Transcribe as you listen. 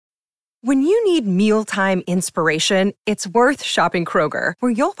When you need mealtime inspiration, it's worth shopping Kroger,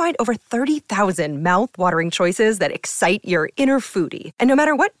 where you'll find over 30,000 mouth-watering choices that excite your inner foodie. And no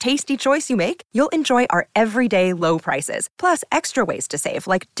matter what tasty choice you make, you'll enjoy our everyday low prices, plus extra ways to save,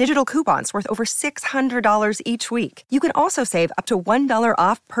 like digital coupons worth over $600 each week. You can also save up to $1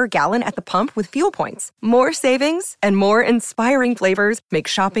 off per gallon at the pump with fuel points. More savings and more inspiring flavors make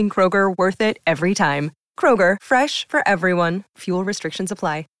shopping Kroger worth it every time. Kroger, fresh for everyone. Fuel restrictions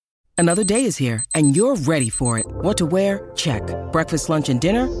apply. Another day is here, and you're ready for it. What to wear? Check. Breakfast, lunch, and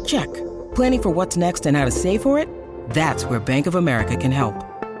dinner? Check. Planning for what's next and how to save for it? That's where Bank of America can help.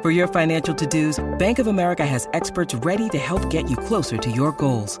 For your financial to-dos, Bank of America has experts ready to help get you closer to your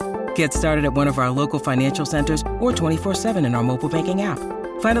goals. Get started at one of our local financial centers or 24/7 in our mobile banking app.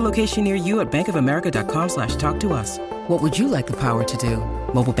 Find a location near you at bankofamerica.com/talktous. What would you like the power to do?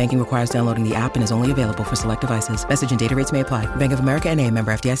 Mobile banking requires downloading the app and is only available for select devices. Message and data rates may apply. Bank of America N.A.,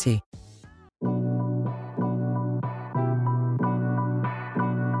 member FDIC.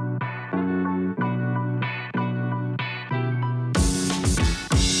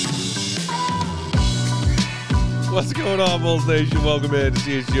 What's going on, Bulls Nation? Welcome in to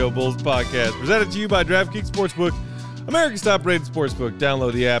CHGO Bulls Podcast, presented to you by DraftKings Sportsbook, America's top-rated sportsbook.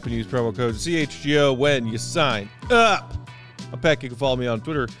 Download the app and use promo code CHGO when you sign up. I'm Peck. You can follow me on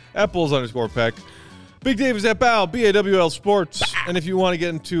Twitter at Bulls_Peck. Big Dave is at Bow, BAWL Sports. And if you want to get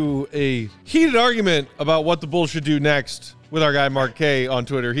into a heated argument about what the Bulls should do next with our guy Mark K on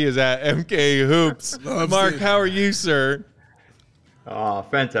Twitter, he is at MK Hoops. Mark, how are you, sir?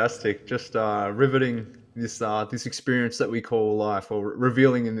 Fantastic. Just riveting this experience that we call life, or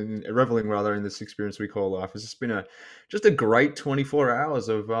reveling in this experience we call life. It's just been just a great 24 hours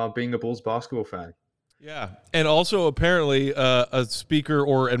of being a Bulls basketball fan. Yeah, and also apparently a speaker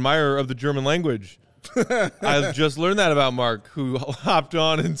or admirer of the German language. I just learned that about Mark, who hopped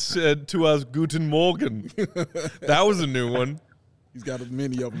on and said to us, Guten Morgen. That was a new one. He's got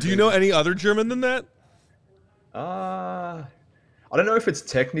many of them. Do you know any other German than that? I don't know if it's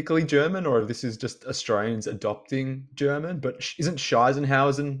technically German or if this is just Australians adopting German, but isn't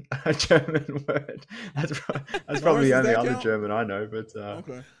Scheisenhausen a German word? That's probably the only other German I know, but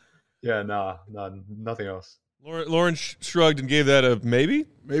okay. Yeah, no, nothing else. Lauren shrugged and gave that a maybe?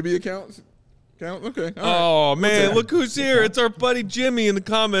 Maybe it counts. Okay. Oh, man, look who's here. It's our buddy Jimmy in the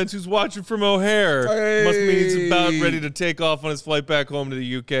comments who's watching from O'Hare. Hey. Must mean he's about ready to take off on his flight back home to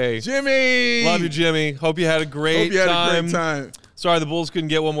the UK. Jimmy! Love you, Jimmy. Hope you had a great time. Sorry the Bulls couldn't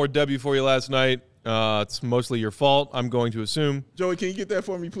get one more W for you last night. It's mostly your fault, I'm going to assume. Joey, can you get that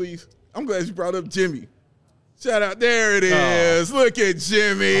for me, please? I'm glad you brought up Jimmy. Shout out. There it is. Look at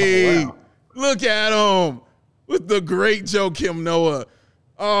Jimmy. Oh, wow. Look at him with the great Joakim Noah.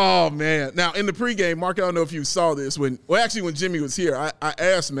 Oh, man. Now, in the pregame, Mark, I don't know if you saw this. When Jimmy was here, I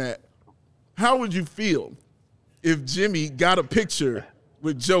asked Matt, how would you feel if Jimmy got a picture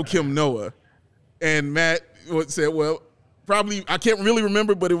with Joakim Noah? And Matt said, well, probably, I can't really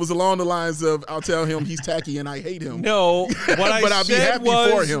remember, but it was along the lines of, I'll tell him he's tacky and I hate him. No, what I but I'll be happy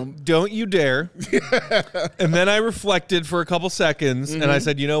for him. Don't you dare. And then I reflected for a couple seconds, and I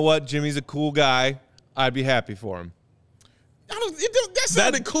said, you know what? Jimmy's a cool guy. I'd be happy for him. That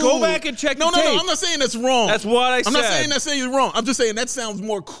sounded cool. Go back and check the tape. No, I'm not saying that's wrong. That's what I said. I'm not saying that's saying you're wrong. I'm just saying that sounds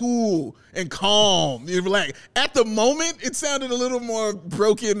more cool and calm. You're relaxed. At the moment, it sounded a little more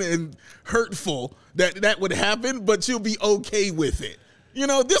broken and hurtful that would happen, but you'll be okay with it. You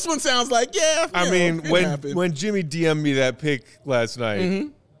know, this one sounds like, when Jimmy DM'd me that pic last night,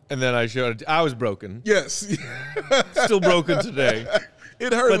 and then I showed it, I was broken. Yes. Still broken today.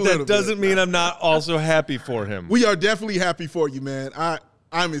 It hurt a little bit. But that doesn't mean I'm not also happy for him. We are definitely happy for you, man.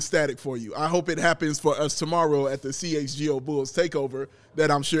 I'm ecstatic for you. I hope it happens for us tomorrow at the CHGO Bulls Takeover that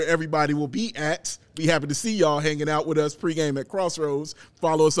I'm sure everybody will be at. Be happy to see y'all hanging out with us pregame at Crossroads.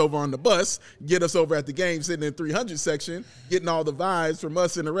 Follow us over on the bus. Get us over at the game sitting in 300 section, getting all the vibes from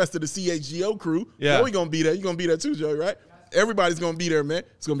us and the rest of the CHGO crew. Yeah. Joey's going to be there. You're going to be there too, Joey, right? Everybody's going to be there, man.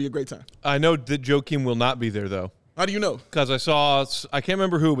 It's going to be a great time. I know that Joakim will not be there, though. How do you know? Because I can't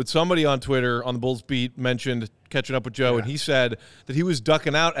remember who, but somebody on Twitter on the Bulls beat mentioned catching up with Joe, and he said that he was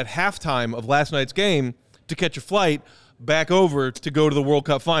ducking out at halftime of last night's game to catch a flight back over to go to the World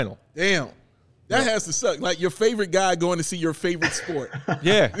Cup final. Damn. That has to suck. Like your favorite guy going to see your favorite sport.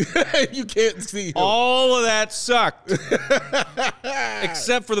 Yeah. You can't see him. All of that sucked.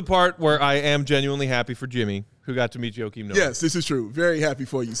 Except for the part where I am genuinely happy for Jimmy, who got to meet Joakim Noah. Yes, this is true. Very happy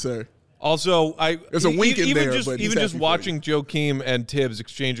for you, sir. Also, there's a wink in there, but even just watching Joakim and Tibbs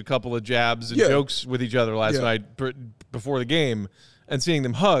exchange a couple of jabs and jokes with each other last night before the game, and seeing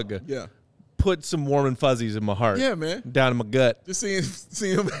them hug, put some warm and fuzzies in my heart. Yeah, man. Down in my gut. Just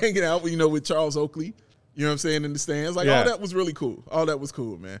seeing him hanging out, with Charles Oakley. You know what I'm saying, in the stands. Like, all that was really cool. All that was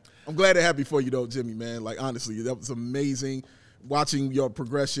cool, man. I'm glad and happy for you, though, Jimmy, man. Like, honestly, that was amazing watching your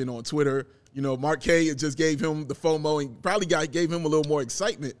progression on Twitter. Mark K just gave him the FOMO and probably gave him a little more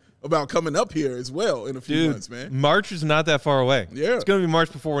excitement about coming up here as well in a few months, man. March is not that far away. Yeah. It's going to be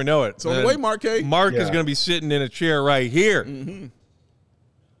March before we know it. It's on the way, Mark K. Mark is going to be sitting in a chair right here. Mm-hmm.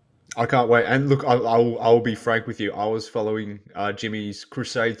 I can't wait. And look, I'll be frank with you. I was following Jimmy's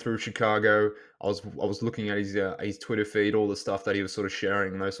crusade through Chicago. I was looking at his Twitter feed, all the stuff that he was sort of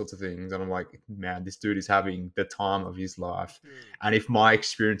sharing and those sorts of things. And I'm like, man, this dude is having the time of his life. And if my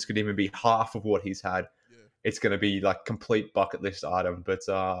experience could even be half of what he's had, it's going to be like complete bucket list item. But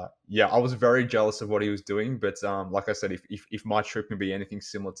I was very jealous of what he was doing. But like I said, if my trip can be anything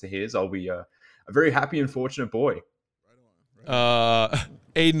similar to his, I'll be a very happy and fortunate boy. Aiden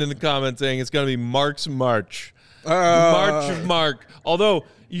in the comments saying it's going to be Mark's March. March of Mark. Although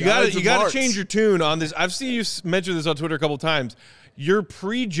you got to change your tune on this. I've seen you mention this on Twitter a couple of times. You're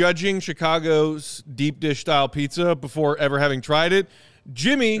prejudging Chicago's deep dish style pizza before ever having tried it.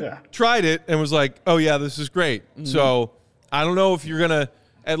 Jimmy tried it and was like, "Oh yeah, this is great." Mm-hmm. So I don't know if you're gonna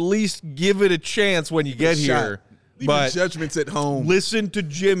at least give it a chance when you get here. Leave your judgments at home. Listen to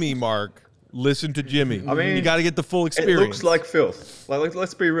Jimmy, Mark. Listen to Jimmy. I mean, you got to get the full experience. It looks like filth. Like,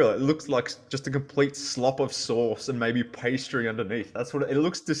 let's be real. It looks like just a complete slop of sauce and maybe pastry underneath. That's what it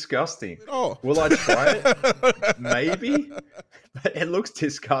looks disgusting. Oh, will I try it? Maybe, but it looks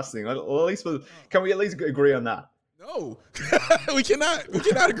disgusting. At least, can we at least agree on that? No, we cannot. We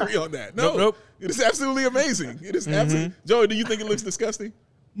cannot agree on that. No, nope. It is absolutely amazing. It is absolutely. Joey, do you think it looks disgusting?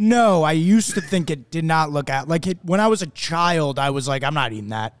 No, I used to think it did not look at like it when I was a child. I was like, I'm not eating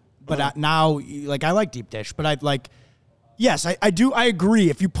that. But now, like, I like deep dish. But yes, I do. I agree.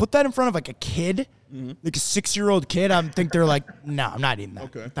 If you put that in front of like a kid, like a 6-year-old kid, I think they're like, no, I'm not eating that.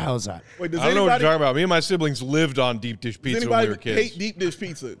 Okay. What the hell is that? Wait, I don't know what you're talking about. Me and my siblings lived on deep dish pizza when we were kids. Hate deep dish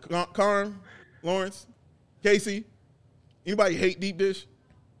pizza? Karn, Lawrence, Casey, anybody hate deep dish?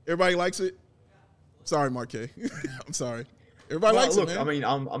 Everybody likes it. Sorry, Mark K. I'm sorry. Everybody likes it, man. I mean,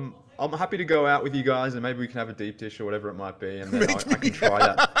 I'm happy to go out with you guys and maybe we can have a deep dish or whatever it might be, and then I can try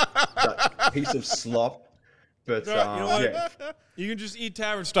that piece of slop. But you know what? You can just eat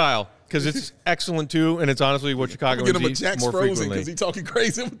tavern style because it's excellent too, and it's honestly what Chicagoans eat more frequently. Get him a Jack's Frozen because he's talking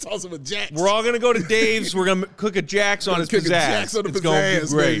crazy. We'll toss him a Jack's. We're all gonna go to Dave's. We're gonna cook a Jack's on his pizzazz. Jack's on the it's pizzazz, gonna be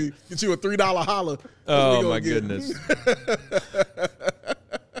great. Baby. Get you a $3 holla. Oh my goodness.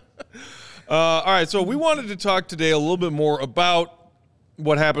 All right, so we wanted to talk today a little bit more about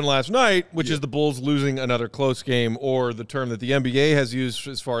what happened last night, which is the Bulls losing another close game, or the term that the NBA has used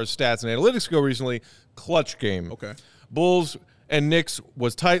as far as stats and analytics go recently, clutch game. Okay. Bulls and Knicks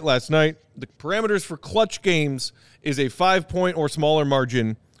was tight last night. The parameters for clutch games is a 5-point or smaller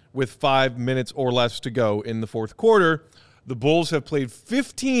margin with 5 minutes or less to go in the fourth quarter. The Bulls have played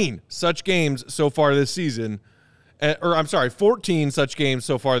 15 such games so far this season, 14 such games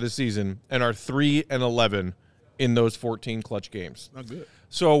so far this season, and are 3-11 in those 14 clutch games. Not good.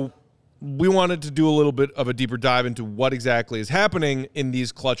 So we wanted to do a little bit of a deeper dive into what exactly is happening in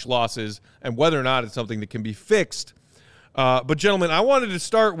these clutch losses and whether or not it's something that can be fixed. But gentlemen, I wanted to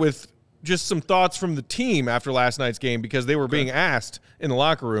start with just some thoughts from the team after last night's game because they were being asked in the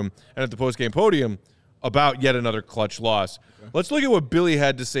locker room and at the postgame podium about yet another clutch loss. Okay. Let's look at what Billy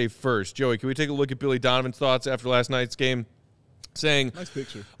had to say first. Joey, can we take a look at Billy Donovan's thoughts after last night's game? Saying, nice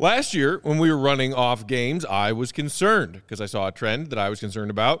picture. Last year, when we were running off games, I was concerned because I saw a trend that I was concerned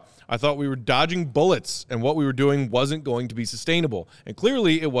about. I thought we were dodging bullets, and what we were doing wasn't going to be sustainable. And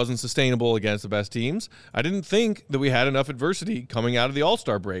clearly, it wasn't sustainable against the best teams. I didn't think that we had enough adversity coming out of the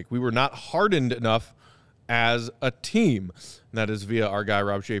All-Star break. We were not hardened enough as a team. And that is via our guy,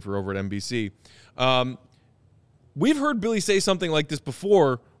 Rob Schaefer, over at NBC. We've heard Billy say something like this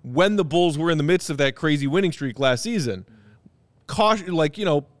before when the Bulls were in the midst of that crazy winning streak last season. Caution,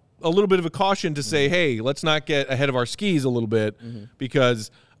 a little bit of a caution to say, hey, let's not get ahead of our skis a little bit because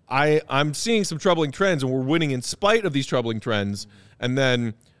I'm seeing some troubling trends and we're winning in spite of these troubling trends. And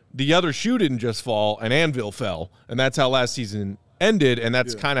then the other shoe didn't just fall, an anvil fell. And that's how last season ended. And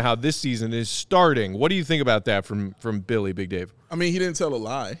that's kind of how this season is starting. What do you think about that from Billy, Big Dave? I mean, he didn't tell a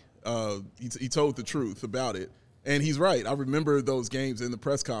lie. He told the truth about it. And he's right. I remember those games in the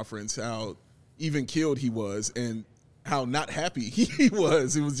press conference, how even keeled he was and how not happy he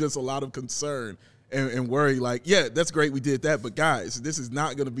was. It was just a lot of concern and worry like, yeah, that's great we did that, but guys, this is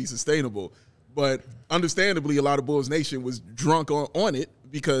not going to be sustainable. But understandably, a lot of Bulls Nation was drunk on it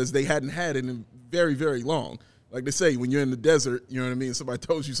because they hadn't had it in very, very long. Like they say, when you're in the desert, you know what I mean, somebody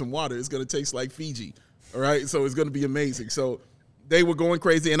throws you some water, it's going to taste like Fiji, all right? So it's going to be amazing. So they were going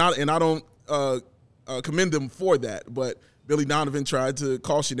crazy, and I don't commend them for that, but Billy Donovan tried to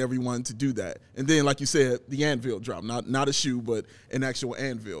caution everyone to do that. And then, like you said, the anvil drop, not a shoe, but an actual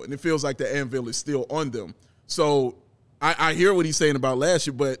anvil. And it feels like the anvil is still on them. So I hear what he's saying about last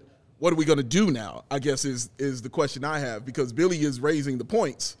year, but what are we going to do now, I guess is the question I have, because Billy is raising the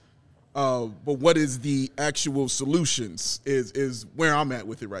points. But what is the actual solutions is where I'm at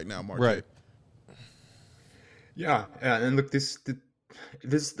with it right now, Mark. Right. Yeah, and look,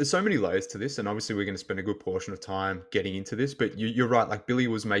 there's so many layers to this, and obviously we're going to spend a good portion of time getting into this, but you're right. Like, Billy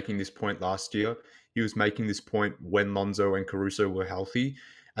was making this point last year. He was making this point when Lonzo and Caruso were healthy,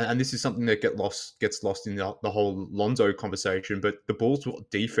 and this is something that gets lost in the whole Lonzo conversation. But the Bulls'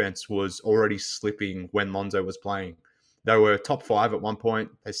 defense was already slipping when Lonzo was playing. They were top 5 at one point.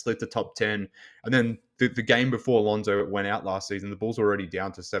 They slid to top 10. And then the game before Lonzo went out last season, the Bulls were already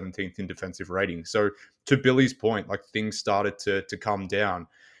down to 17th in defensive rating. So to Billy's point, like, things started to come down.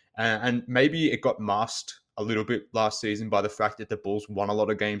 And maybe it got masked a little bit last season by the fact that the Bulls won a lot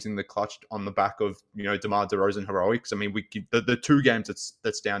of games in the clutch on the back of, DeMar DeRozan heroics. I mean, the two games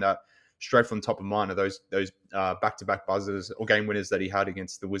that stand out straight from the top of mind are those back-to-back buzzers or game winners that he had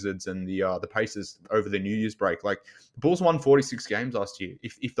against the Wizards and the Pacers over the New Year's break. Like, the Bulls won 46 games last year.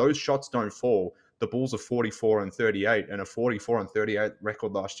 If those shots don't fall, the Bulls are 44-38, and a 44-38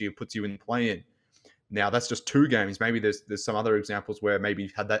 record last year puts you in play-in. Now, that's just 2 games. Maybe there's some other examples where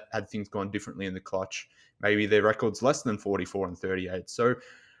maybe had things gone differently in the clutch, maybe their record's less than 44-38. So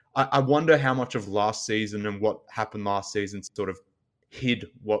I wonder how much of last season and what happened last season sort of hid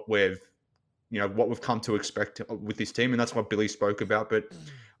what we've come to expect with this team. And that's what Billy spoke about. But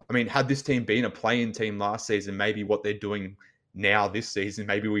I mean, had this team been a play-in team last season, maybe what they're doing now this season,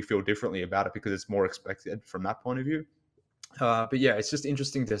 maybe we feel differently about it because it's more expected from that point of view. But yeah, it's just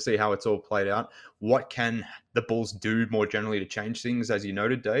interesting to see how it's all played out. What can the Bulls do more generally to change things, as you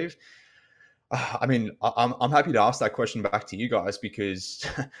noted, Dave? I mean, I'm happy to ask that question back to you guys, because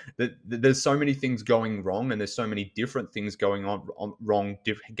there's so many things going wrong, and there's so many different things going on wrong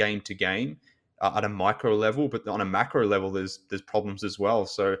game to game at a micro level, but on a macro level, there's problems as well.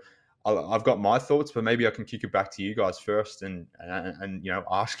 So I've got my thoughts, but maybe I can kick it back to you guys first and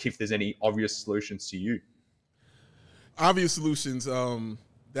ask if there's any obvious solutions to you. Obvious solutions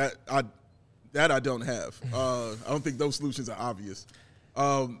that I don't have. I don't think those solutions are obvious.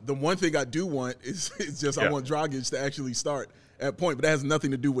 The one thing I do want is I want Dragic to actually start at point, but that has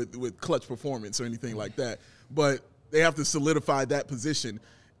nothing to do with clutch performance or anything like that. But they have to solidify that position.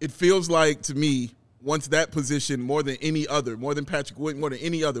 It feels like, to me, once that position, more than any other, more than Patrick Wood, more than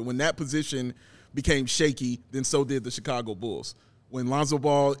any other, when that position became shaky, then so did the Chicago Bulls. When Lonzo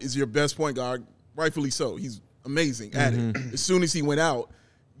Ball is your best point guard, rightfully so, he's amazing at it. As soon as he went out,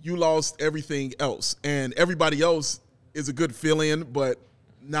 you lost everything else. And everybody else is a good fill-in, but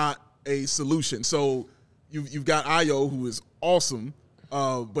not a solution. So you've got Ayo, who is awesome,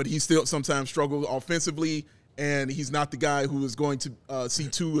 but he still sometimes struggles offensively, and he's not the guy who is going to see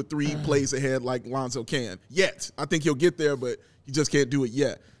 2 or 3 plays ahead like Lonzo can yet. I think he'll get there, but he just can't do it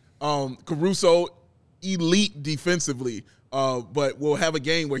yet. Caruso, elite defensively, but will have a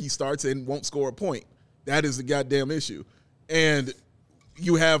game where he starts and won't score a point. That is the goddamn issue. And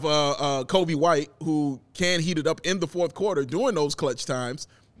you have Kobe White, who can heat it up in the fourth quarter during those clutch times,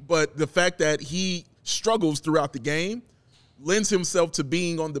 but the fact that he struggles throughout the game lends himself to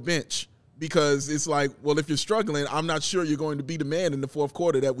being on the bench, because it's like, well, if you're struggling, I'm not sure you're going to be the man in the fourth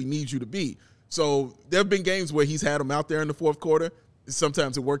quarter that we need you to be. So there have been games where he's had him out there in the fourth quarter.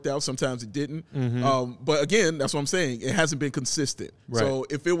 Sometimes it worked out, sometimes it didn't. But again, that's what I'm saying. It hasn't been consistent. Right. So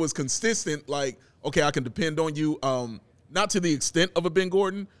if it was consistent, like, okay, I can depend on you, not to the extent of a Ben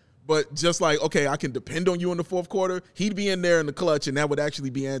Gordon, but just like, okay, I can depend on you in the fourth quarter, he'd be in there in the clutch, and that would actually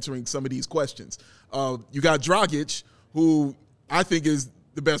be answering some of these questions. You got Dragic, who I think is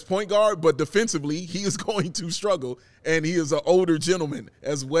the best point guard, but defensively, he is going to struggle, and he is an older gentleman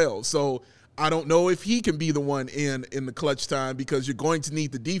as well. So I don't know if he can be the one in the clutch time, because you're going to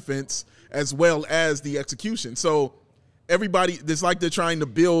need the defense as well as the execution. So everybody, it's like they're trying to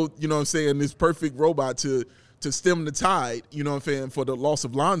build, you know what I'm saying, this perfect robot to stem the tide, you know what I'm saying, for the loss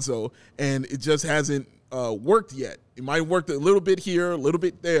of Lonzo, and it just hasn't worked yet. It might have worked a little bit here, a little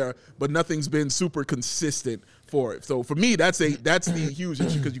bit there, but nothing's been super consistent for it. So for me, that's the huge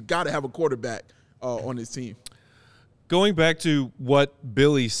issue, because you got to have a quarterback on this team. going back to what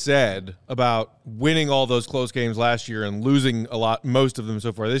Billy said about winning all those close games last year and losing most of them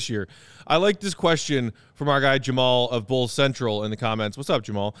so far this year, I like this question from our guy Jamal of Bulls Central in the comments. What's up,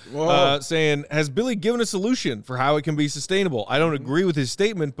 Jamal? Saying, has Billy given a solution for how it can be sustainable? I don't agree with his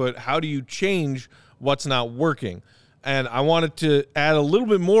statement, but how do you change what's not working? And I wanted to add a little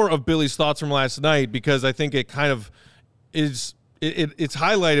bit more of Billy's thoughts from last night because I think it kind of is it's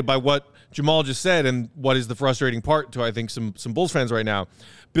highlighted by what Jamal just said and what is the frustrating part to, I think, some Bulls fans right now.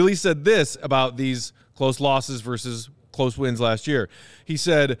 Billy said this about these close losses versus close wins last year. He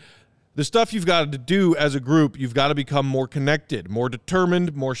said, the stuff you've got to do as a group, you've got to become more connected, more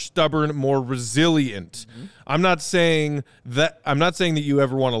determined, more stubborn, more resilient. Mm-hmm. I'm not saying that you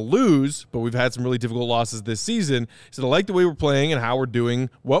ever want to lose, but we've had some really difficult losses this season. He said, I like the way we're playing and how we're doing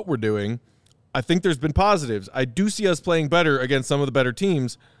what we're doing. I think there's been positives. I do see us playing better against some of the better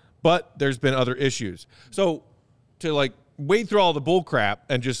teams, but there's been other issues. So to wade through all the bull crap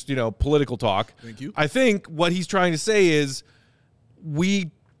and just, political talk. Thank you. I think what he's trying to say is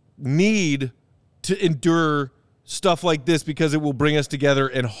we need to endure stuff like this because it will bring us together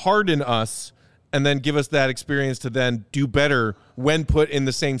and harden us and then give us that experience to then do better when put in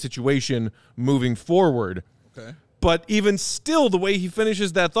the same situation moving forward. Okay. But even still, the way he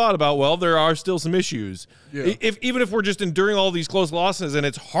finishes that thought about, well, there are still some issues. Yeah. Even if we're just enduring all these close losses and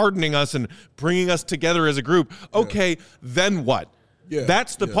it's hardening us and bringing us together as a group, okay, then what? Yeah.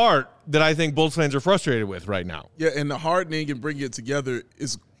 That's the part that I think Bulls fans are frustrated with right now. Yeah, and the hardening and bringing it together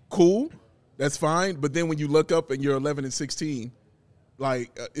is cool. That's fine. But then when you look up and you're 11-16,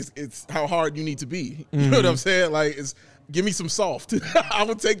 it's how hard you need to be. You know what I'm saying? Give me some soft. I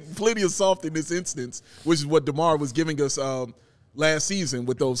would take plenty of soft in this instance, which is what DeMar was giving us last season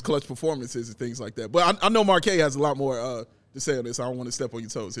with those clutch performances and things like that. But I know Marquet has a lot more to say on this. I don't want to step on your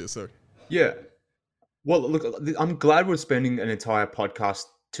toes here, sir. Yeah. Well, look, I'm glad we're spending an entire podcast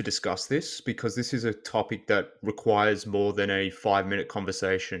to discuss this because this is a topic that requires more than a 5-minute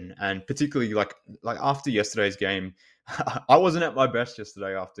conversation. And particularly like after yesterday's game, I wasn't at my best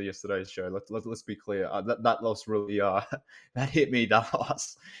yesterday after yesterday's show. Let's be clear. That loss really that hit me, that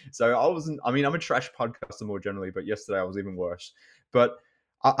loss. So I'm a trash podcaster more generally, but yesterday I was even worse. But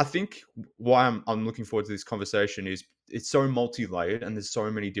I think why I'm looking forward to this conversation is it's so multi-layered and there's so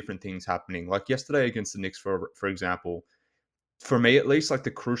many different things happening. Like yesterday against the Knicks, for example, for me at least, the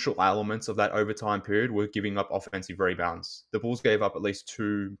crucial elements of that overtime period were giving up offensive rebounds. The Bulls gave up at least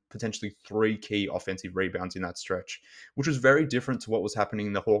 2, potentially 3 key offensive rebounds in that stretch, which was very different to what was happening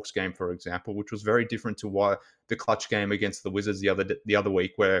in the Hawks game, for example, which was very different to what the clutch game against the Wizards the other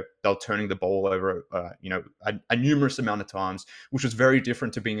week, where they were turning the ball over, a numerous amount of times, which was very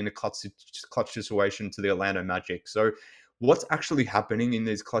different to being in a clutch situation to the Orlando Magic. So what's actually happening in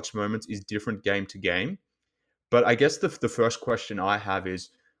these clutch moments is different game to game. But I guess the first question I have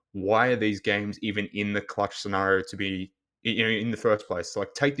is, why are these games even in the clutch scenario to be, in the first place? So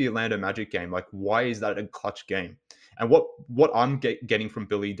take the Orlando Magic game. Why is that a clutch game? And what I'm getting from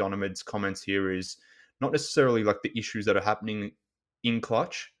Billy Donovan's comments here is not necessarily the issues that are happening in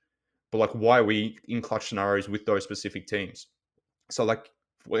clutch, but why are we in clutch scenarios with those specific teams? So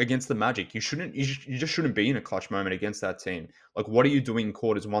against the Magic, you just shouldn't be in a clutch moment against that team. What are you doing in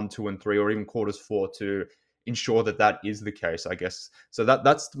quarters 1, 2, and 3, or even quarters 4 to ensure that is the case, I guess. So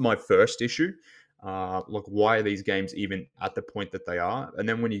that's my first issue. Why are these games even at the point that they are? And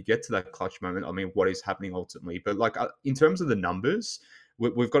then when you get to that clutch moment, what is happening ultimately? But in terms of the numbers,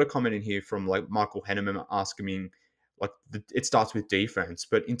 we've got a comment in here from Michael Henneman asking me, it starts with defense.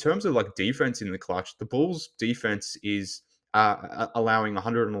 But in terms of defense in the clutch, the Bulls defense is allowing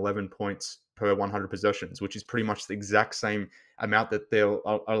 111 points per 100 possessions, which is pretty much the exact same amount that they're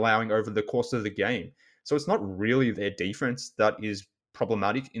allowing over the course of the game. So it's not really their defense that is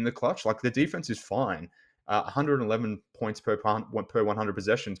problematic in the clutch. The defense is fine. 111 points per 100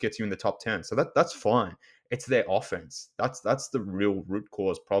 possessions gets you in the top 10. So that's fine. It's their offense. That's the real root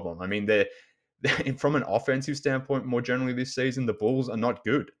cause problem. They're from an offensive standpoint, more generally this season, the Bulls are not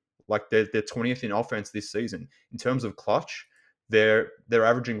good. They're 20th in offense this season. In terms of clutch, they're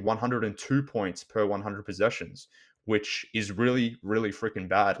averaging 102 points per 100 possessions, which is really, really freaking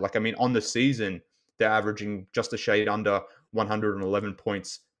bad. On the season, they're averaging just a shade under 111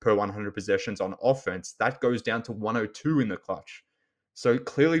 points per 100 possessions on offense. That goes down to 102 in the clutch. So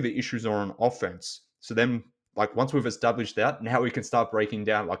clearly the issues are on offense. So then, once we've established that, now we can start breaking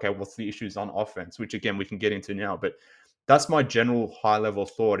down, okay, what's the issues on offense, which again, we can get into now. But that's my general high-level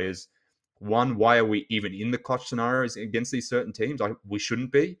thought is, one, why are we even in the clutch scenarios against these certain teams? We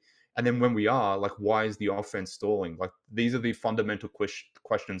shouldn't be. And then when we are, like, why is the offense stalling? Like, these are the fundamental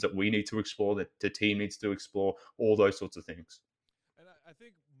questions that we need to explore, that the team needs to explore, all those sorts of things. And I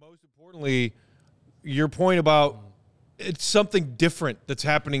think most importantly, your point about it's something different that's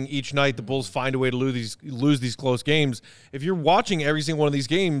happening each night. The Bulls find a way to lose these close games. If you're watching every single one of these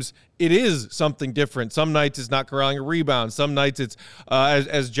games, it is something different. Some nights it's not corralling a rebound. Some nights it's,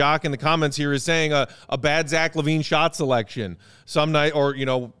 as Jock in the comments here is saying, a bad Zach LaVine shot selection. Some night, or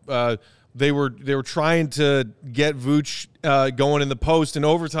they were trying to get Vooch going in the post in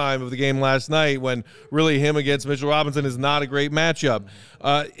overtime of the game last night, when really him against Mitchell Robinson is not a great matchup.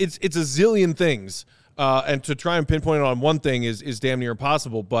 It's a zillion things. And to try and pinpoint it on one thing is damn near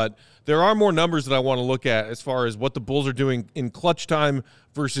impossible. But there are more numbers that I want to look at as far as what the Bulls are doing in clutch time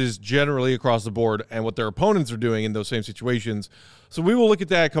versus generally across the board, and what their opponents are doing in those same situations. So we will look at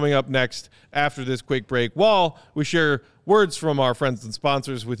that coming up next after this quick break, while we share words from our friends and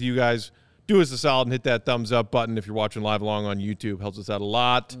sponsors with you guys. Do us a solid and hit that thumbs up button if you're watching live along on YouTube. Helps us out a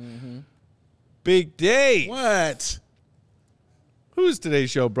lot. Mm-hmm. Big day. What? Who is today's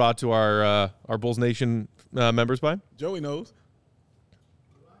show brought to our Bulls Nation members by? Joey knows.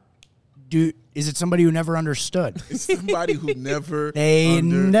 Is it somebody who never understood? It's somebody who never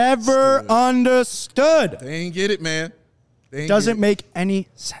never understood. They ain't get it, man. Doesn't make any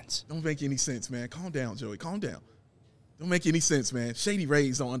sense. Don't make any sense, man. Calm down, Joey. Calm down. Don't make any sense, man. Shady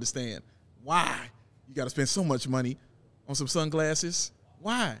Rays don't understand. Why? You got to spend so much money on some sunglasses?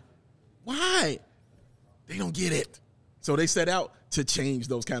 Why? They don't get it. So they set out to change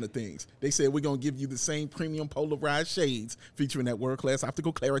those kind of things. They said, we're going to give you the same premium polarized shades featuring that world-class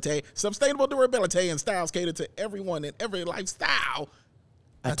optical clarity, sustainable durability, and styles catered to everyone and every lifestyle.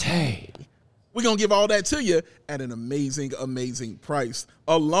 We're going to give all that to you at an amazing, amazing price,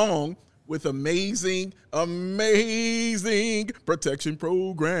 along with amazing protection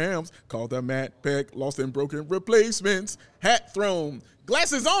programs called the Matt Peck Lost and Broken Replacements. Hat thrown,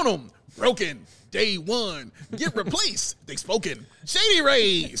 glasses on them, broken. Day one, get replaced. They spoken. Shady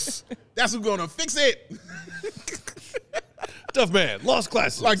Rays. That's who's gonna fix it. Tough man, lost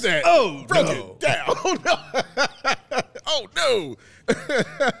glasses. Like that. Oh, broken no. down. Oh no.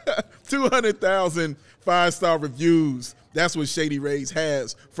 200,000 5-star reviews. That's what Shady Rays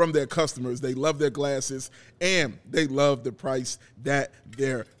has from their customers. They love their glasses, and they love the price that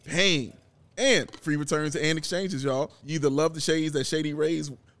they're paying. And free returns and exchanges, y'all. You either love the shades at Shady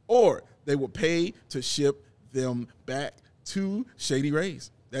Rays, or they will pay to ship them back to Shady Rays.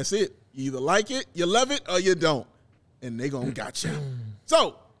 That's it. You either like it, you love it, or you don't. And they gonna gotcha.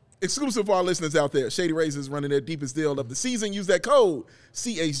 So, exclusive for our listeners out there, Shady Rays is running their deepest deal of the season. Use that code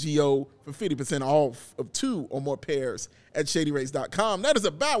CHGO for 50% off of 2 or more pairs at ShadyRays.com. That is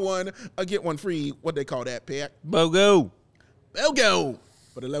a buy one or get one free. What they call that, Pack? BOGO. BOGO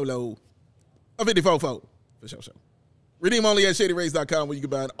for the low. A 54-4 for show. Redeem only at ShadyRays.com, where you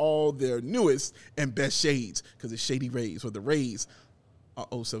can buy all their newest and best shades, because it's Shady Rays, where the Rays are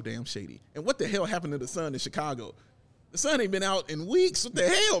oh so damn shady. And what the hell happened to the sun in Chicago? The sun ain't been out in weeks. What the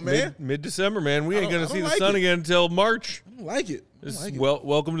hell, man? Mid-December, man. We ain't going to see the like sun it. again until March. I don't like it.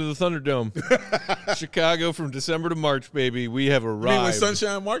 Welcome to the Thunderdome. Chicago from December to March, baby. We have arrived. You mean when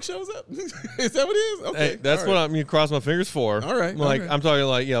Sunshine Mark shows up? Is that what it is? Okay. Hey, that's what I'm going to cross my fingers for. All right. I'm talking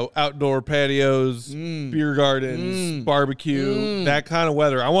like, outdoor patios, beer gardens, barbecue, that kind of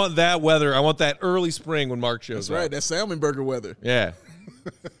weather. I want that weather. I want that early spring when Mark shows up. That's right. That salmon burger weather. Yeah.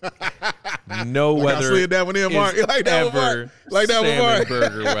 No weather. I slid that one in, Mark. You like that one, Mark? Like that one, Mark?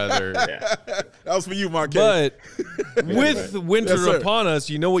 Burger weather. Yeah. That was for you, Mark. But with winter Yes, sir. upon us,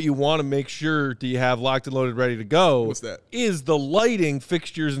 you know what you want to make sure that you have locked and loaded, ready to go. What's that? Is the lighting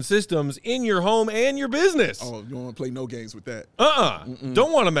fixtures and systems in your home and your business. Oh, you want to play no games with that?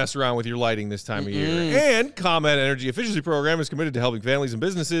 Don't want to mess around with your lighting this time of year. And ComEd Energy Efficiency Program is committed to helping families and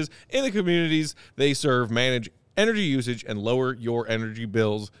businesses in the communities they serve manage energy usage and lower your energy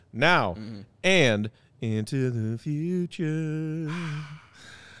bills now and into the future.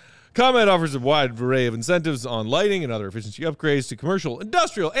 ComEd offers a wide array of incentives on lighting and other efficiency upgrades to commercial,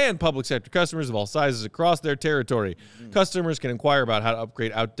 industrial, and public sector customers of all sizes across their territory. Customers can inquire about how to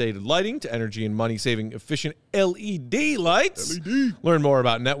upgrade outdated lighting to energy and money-saving efficient LED lights. Learn more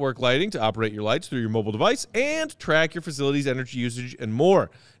about network lighting to operate your lights through your mobile device and track your facility's energy usage and more.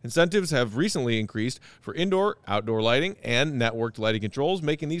 Incentives have recently increased for indoor, outdoor lighting, and networked lighting controls,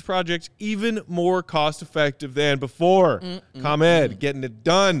 making these projects even more cost-effective than before. ComEd, getting it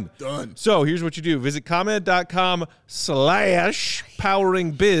done. So here's what you do. Visit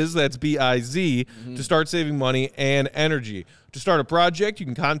ComEd.com/poweringbiz, that's B-I-Z, to start saving money and energy. To start a project, you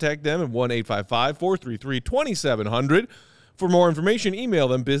can contact them at 1-855-433-2700. For more information, email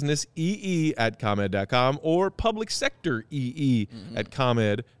them businessee@comed.com or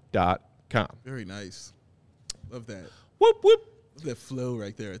publicsectoree@comed.com. Very nice. Love that. Whoop, whoop. Love that flow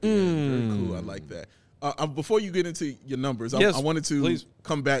right there at the end. Very cool. I like that. Before you get into your numbers, Yes, I wanted to please.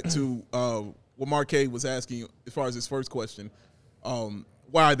 come back to what Marquet was asking as far as his first question. Why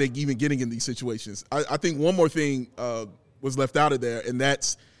are they even getting in these situations? I think one more thing was left out of there, and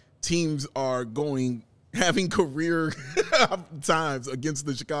that's teams are having career times against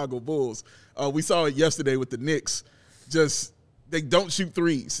the Chicago Bulls. We saw it yesterday with the Knicks. They don't shoot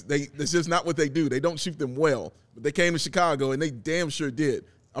threes. That's just not what they do. They don't shoot them well. But they came to Chicago, and they damn sure did.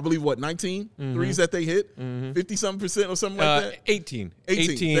 I believe, 19 threes that they hit? 50-something% or something like that? 18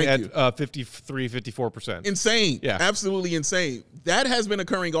 at 53, 54%. Insane. Yeah. Absolutely insane. That has been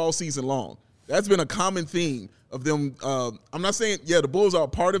occurring all season long. That's been a common theme of them. I'm not saying, the Bulls are a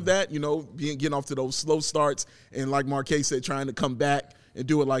part of that, getting off to those slow starts and, like Marquet said, trying to come back and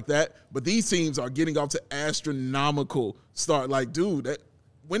do it like that. But these teams are getting off to astronomical start. Like, dude, that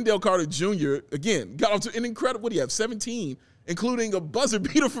Wendell Carter Jr., again, got off to an incredible, what do you have, 17, including a buzzer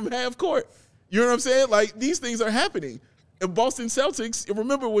beater from half court. You know what I'm saying? Like, these things are happening. And Boston Celtics,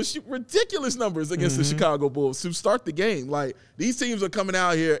 remember, was ridiculous numbers against the Chicago Bulls to start the game. Like, these teams are coming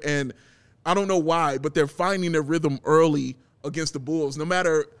out here, and I don't know why, but they're finding their rhythm early against the Bulls. No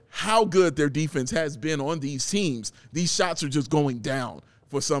matter how good their defense has been on these teams, these shots are just going down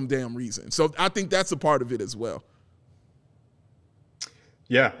for some damn reason. So I think that's a part of it as well.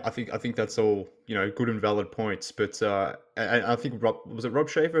 Yeah, I think that's all, good and valid points. But I think was it Rob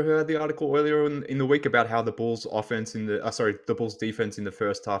Schaefer who had the article earlier in the week about how the Bulls the Bulls defense in the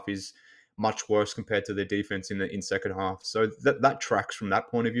first half is much worse compared to their defense in second half. So that tracks from that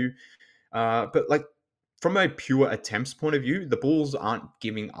point of view. But like from a pure attempts point of view, the Bulls aren't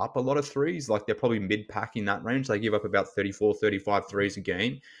giving up a lot of threes. Like they're probably mid-pack in that range. They give up about 34, 35 threes a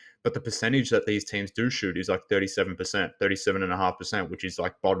game. But the percentage that these teams do shoot is like 37%, 37.5%, which is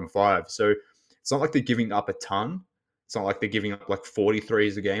like bottom 5. So it's not like they're giving up a ton. It's not like they're giving up like 40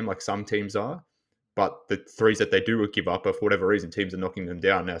 threes a game like some teams are. But the threes that they do give up, for whatever reason, teams are knocking them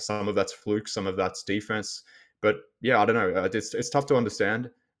down. Now, some of that's fluke, some of that's defense. But yeah, I don't know. It's tough to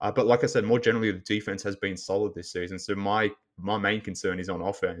understand. But like I said, more generally, the defense has been solid this season. So my main concern is on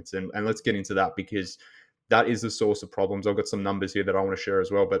offense. And let's get into that because that is the source of problems. I've got some numbers here that I want to share as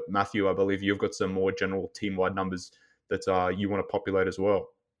well. But Matthew, I believe you've got some more general team-wide numbers that you want to populate as well.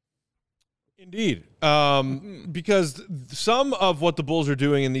 Indeed. Because some of what the Bulls are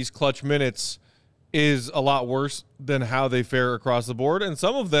doing in these clutch minutes is a lot worse than how they fare across the board. And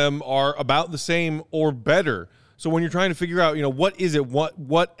some of them are about the same or better. So when you're trying to figure out, what is it,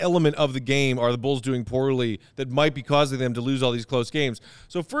 what element of the game are the Bulls doing poorly that might be causing them to lose all these close games?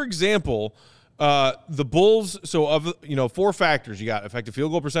 So, for example, the Bulls, of 4 factors, you got effective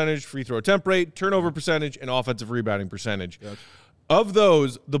field goal percentage, free throw attempt rate, turnover percentage, and offensive rebounding percentage. Yep. Of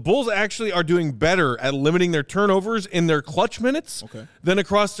those, the Bulls actually are doing better at limiting their turnovers in their clutch minutes than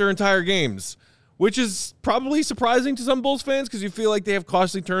across their entire games, which is probably surprising to some Bulls fans because you feel like they have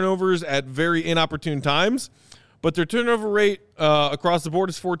costly turnovers at very inopportune times. But their turnover rate across the board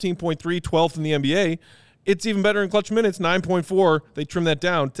is 14.3, 12th in the NBA. It's even better in clutch minutes, 9.4. They trim that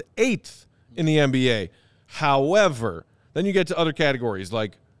down to 8th in the NBA. However, then you get to other categories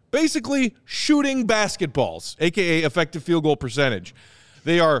like basically shooting basketballs, a.k.a. effective field goal percentage.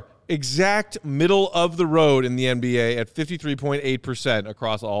 They are exact middle of the road in the NBA at 53.8%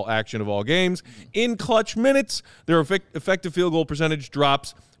 across all action of all games. In clutch minutes, their effective field goal percentage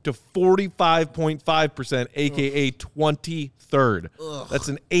drops to 45.5%, a.k.a. 23rd. That's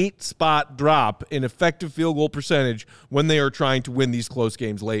an 8-spot drop in effective field goal percentage when they are trying to win these close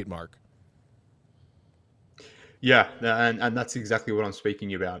games late, Mark. Yeah, and that's exactly what I'm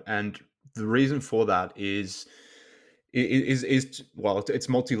speaking about. And the reason for that is it's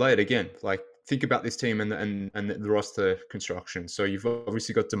multi-layered again. Like think about this team and the roster construction. So you've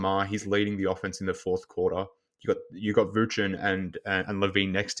obviously got DeMar. He's leading the offense in the fourth quarter. You got Vucevic and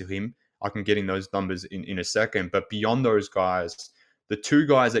Levine next to him. I can get in those numbers in a second. But beyond those guys, the 2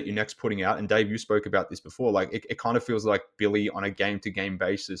 guys that you're next putting out, and Dave, you spoke about this before, like it kind of feels like Billy on a game-to-game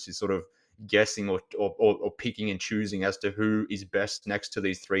basis is sort of guessing or picking and choosing as to who is best next to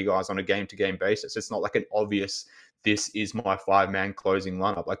these 3 guys on a game-to-game basis. It's not like an obvious, this is my 5-man closing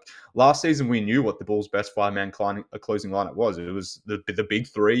lineup. Like last season, we knew what the Bulls' best 5-man closing lineup was. It was the big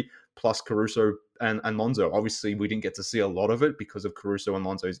 3 plus Caruso and Lonzo. Obviously, we didn't get to see a lot of it because of Caruso and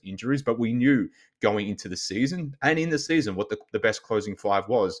Lonzo's injuries, but we knew going into the season and in the season what the best closing 5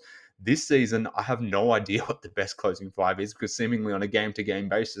 was. This season, I have no idea what the best closing five is because seemingly on a game-to-game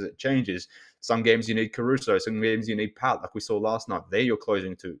basis, it changes. Some games you need Caruso, some games you need Pat, like we saw last night. They're your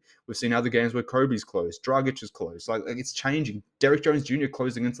closing two. We've seen other games where Kobe's closed, Dragic is closed. Like it's changing. Derrick Jones Jr.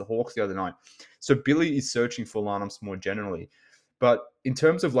 closed against the Hawks the other night. So Billy is searching for lineups more generally. But in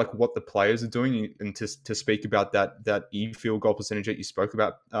terms of like what the players are doing, and to speak about that field goal percentage that you spoke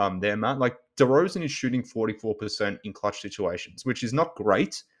about there, Matt, like DeRozan is shooting 44% in clutch situations, which is not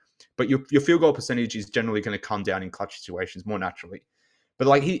great, but your field goal percentage is generally going to come down in clutch situations more naturally. But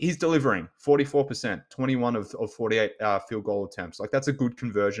like he's delivering 44%, 21 of 48 field goal attempts. Like that's a good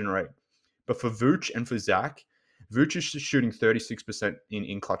conversion rate. But for Vooch and for Zach, Vooch is shooting 36%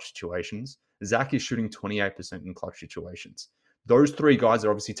 in clutch situations. Zach is shooting 28% in clutch situations. Those three guys are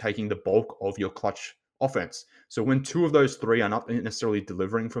obviously taking the bulk of your clutch offense. So when two of those three are not necessarily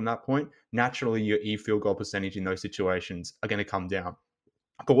delivering from that point, naturally your field goal percentage in those situations are going to come down.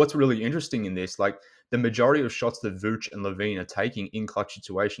 But what's really interesting in this, like the majority of shots that Vooch and LaVine are taking in clutch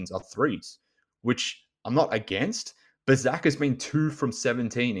situations are threes, which I'm not against, but Zach has been 2 from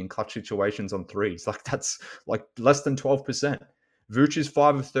 17 in clutch situations on threes. Like that's like less than 12%. Vooch is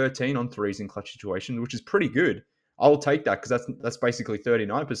 5 of 13 on threes in clutch situations, which is pretty good. I'll take that because that's basically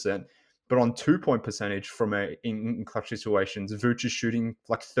 39%. But on 2-point percentage from in clutch situations, Vooch is shooting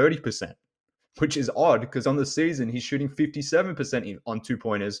like 30%, which is odd because on the season he's shooting 57% on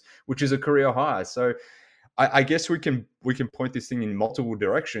 2-pointers, which is a career high. So I guess we can point this thing in multiple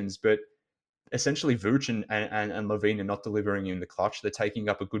directions, but essentially Vooch and LaVine are not delivering in the clutch. They're taking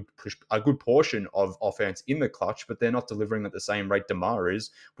up a good portion of offense in the clutch, but they're not delivering at the same rate DeMar is,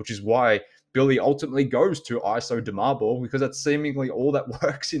 which is why Billy ultimately goes to ISO DeMar ball because that's seemingly all that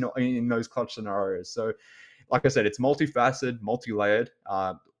works in those clutch scenarios. So like I said, it's multifaceted, multi-layered.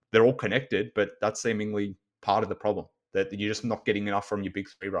 They're all connected, but that's seemingly part of the problem, that you're just not getting enough from your big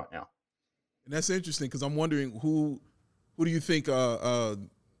three right now. And that's interesting because I'm wondering who do you think kind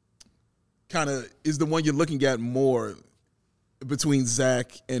of is the one you're looking at more between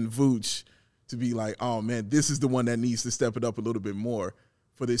Zach and Vooch to be like, oh, man, this is the one that needs to step it up a little bit more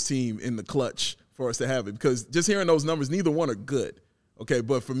for this team in the clutch for us to have it. Because just hearing those numbers, neither one are good, okay?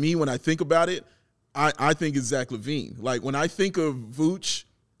 But for me, when I think about it, I think it's Zach LaVine. Like, when I think of Vooch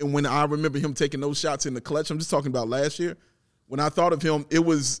and when I remember him taking those shots in the clutch, I'm just talking about last year, when I thought of him, it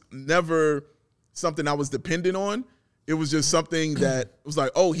was never something I was dependent on. It was just something that was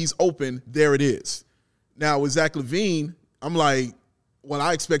like, oh, he's open. There it is. Now, with Zach LaVine, I'm like, well,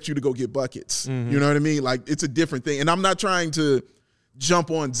 I expect you to go get buckets. Mm-hmm. You know what I mean? Like, it's a different thing. And I'm not trying to jump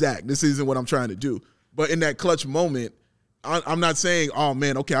on Zach. This isn't what I'm trying to do. But in that clutch moment, I'm not saying, oh,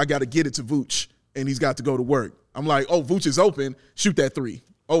 man, okay, I got to get it to Vooch, and he's got to go to work. I'm like, oh, Vooch is open. Shoot that three.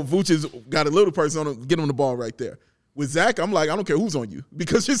 Oh, Vooch has got a little person on him. Get him the ball right there. With Zach, I'm like, I don't care who's on you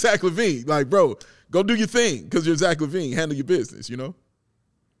because you're Zach LaVine. Like, bro, go do your thing because you're Zach LaVine. Handle your business, you know?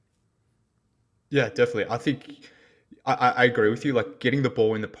 Yeah, definitely. I think I agree with you. Like, getting the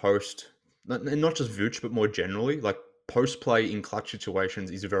ball in the post, and not just Vooch, but more generally, like, post play in clutch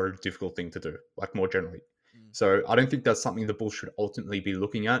situations is a very difficult thing to do, like, more generally. So I don't think that's something the Bulls should ultimately be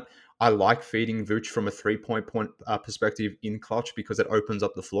looking at. I like feeding Vooch from a 3-point perspective in clutch because it opens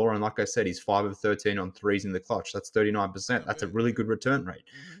up the floor. And like I said, he's 5 of 13 on threes in the clutch. That's 39%. That's a really good return rate.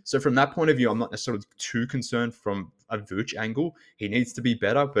 So from that point of view, I'm not necessarily too concerned from a Vooch angle. He needs to be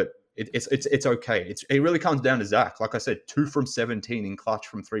better, but it's okay. It really comes down to Zach. Like I said, 2 from 17 in clutch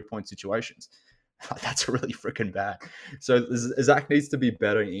from 3-point situations. That's really freaking bad. So Zach needs to be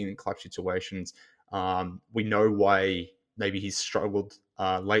better in clutch situations. We know why maybe he's struggled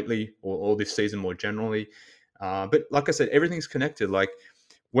lately or this season more generally. But like I said, everything's connected. Like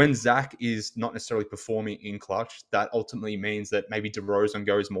when Zach is not necessarily performing in clutch, that ultimately means that maybe DeRozan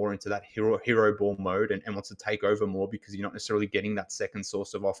goes more into that hero ball mode and wants to take over more because you're not necessarily getting that second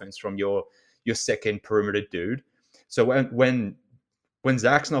source of offense from your second perimeter dude. So when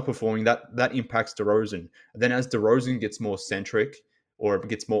Zach's not performing, that impacts DeRozan. Then as DeRozan gets more centric or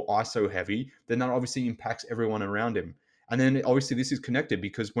gets more ISO heavy, then that obviously impacts everyone around him. And then obviously this is connected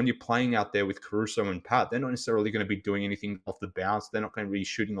because when you're playing out there with Caruso and Pat, they're not necessarily going to be doing anything off the bounce. They're not going to be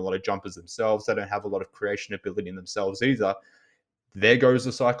shooting a lot of jumpers themselves. They don't have a lot of creation ability in themselves either. There goes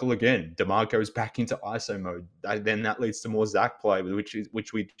the cycle again. DeMar goes back into ISO mode. Then that leads to more Zach play,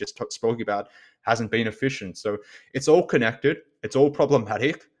 which we just spoke about, hasn't been efficient. So it's all connected. It's all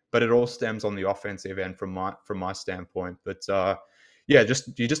problematic, but it all stems on the offensive end from my standpoint. But yeah,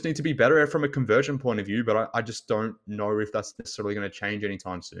 you just need to be better from a conversion point of view, but I just don't know if that's necessarily going to change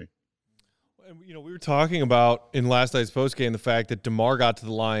anytime soon. And, we were talking about in last night's postgame the fact that DeMar got to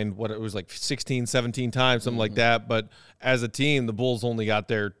the line, it was like 16, 17 times, something like that. But as a team, the Bulls only got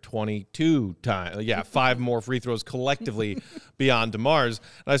there 22 times. Yeah, 5 more free throws collectively beyond DeMar's.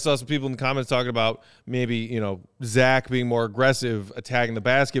 And I saw some people in the comments talking about maybe, Zach being more aggressive, attacking the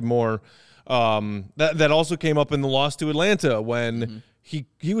basket more. That also came up in the loss to Atlanta when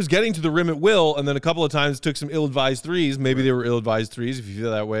he was getting to the rim at will, and then a couple of times took some ill-advised threes. Maybe they were ill-advised threes, if you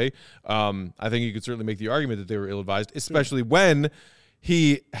feel that way. I think you could certainly make the argument that they were ill-advised, especially when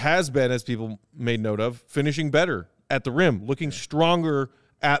he has been, as people made note of, finishing better at the rim, looking stronger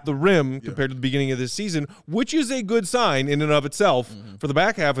at the rim compared to the beginning of this season, which is a good sign in and of itself for the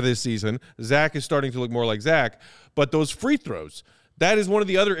back half of this season. Zach is starting to look more like Zach, but those free throws, that is one of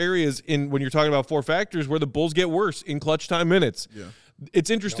the other areas when you're talking about 4 factors where the Bulls get worse in clutch time minutes. Yeah.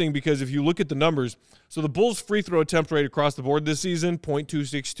 It's interesting because if you look at the numbers, so the Bulls' free throw attempt rate across the board this season,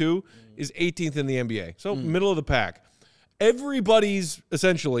 .262, is 18th in the NBA. So middle of the pack. Everybody's,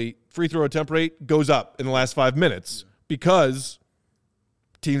 essentially, free throw attempt rate goes up in the last 5 minutes because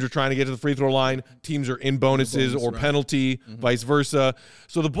teams are trying to get to the free throw line. Teams are in bonuses or penalty, vice versa.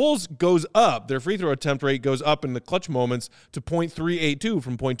 So the Bulls goes up. Their free throw attempt rate goes up in the clutch moments to .382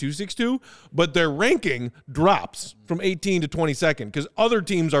 from .262, but their ranking drops from 18 to 22nd because other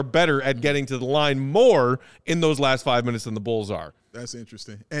teams are better at getting to the line more in those last 5 minutes than the Bulls are. That's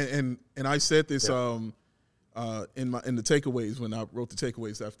interesting. And I said this in the takeaways when I wrote the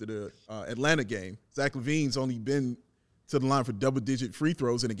takeaways after the Atlanta game. Zach LaVine's only been to the line for double-digit free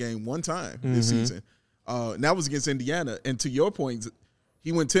throws in a game one time this season. And that was against Indiana. And to your point,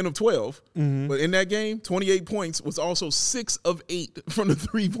 he went 10 of 12. But in that game, 28 points was also 6 of 8 from the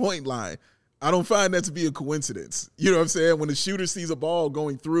three-point line. I don't find that to be a coincidence. You know what I'm saying? When the shooter sees a ball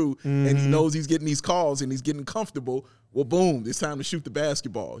going through and he knows he's getting these calls and he's getting comfortable, well, boom, it's time to shoot the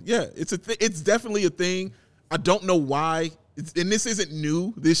basketball. Yeah, it's definitely a thing. I don't know why. And this isn't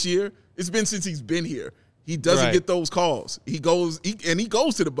new this year. It's been since he's been here. He doesn't get those calls. He goes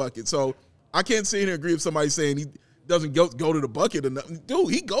to the bucket. So I can't sit here and agree with somebody saying he doesn't go to the bucket. Dude,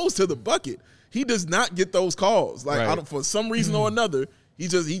 he goes to the bucket. He does not get those calls. For some reason or another, he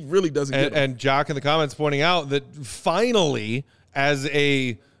really doesn't get them. And Jock in the comments pointing out that finally, as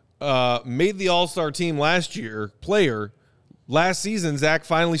a made the All-Star team last year player, last season, Zach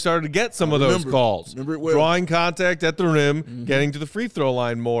finally started to get some of those calls. Remember it well. Drawing contact at the rim, getting to the free throw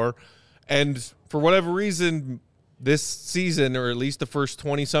line more. And for whatever reason, this season, or at least the first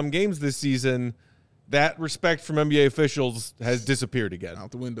 20-some games this season, that respect from NBA officials has disappeared again.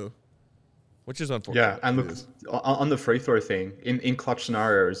 Out the window. Which is unfortunate. Yeah, and look, on the free throw thing, in clutch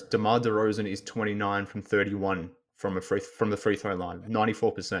scenarios, DeMar DeRozan is 29 from 31 from the free throw line,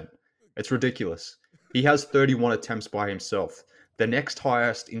 94%. It's ridiculous. He has 31 attempts by himself. The next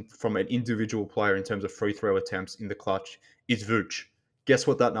highest from an individual player in terms of free throw attempts in the clutch is Vooch. Guess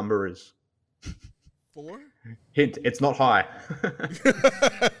what that number is? 4? Hint, it's not high.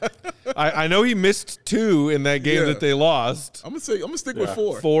 I know he missed 2 in that game that they lost. I'm gonna stick with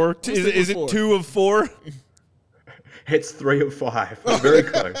 4. 4? Is it 2 of 4? It's 3 of 5. Very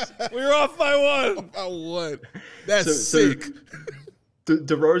close. We're off by 1. By 1. That's sick.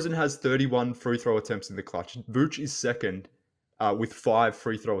 DeRozan has 31 free throw attempts in the clutch. Vooch is second with 5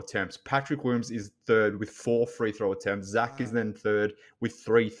 free throw attempts. Patrick Williams is third with 4 free throw attempts. Zach is then third with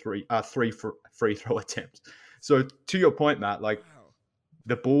three free throw attempts. So to your point, Matt,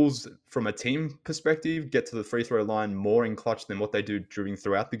 the Bulls, from a team perspective, get to the free throw line more in clutch than what they do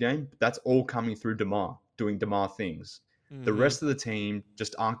throughout the game. That's all coming through DeMar, doing DeMar things. The rest of the team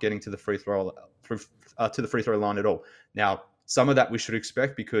just aren't getting to the free throw line at all. Now, some of that we should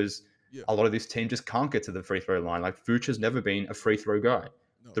expect because a lot of this team just can't get to the free throw line. Vooch has never been a free throw guy.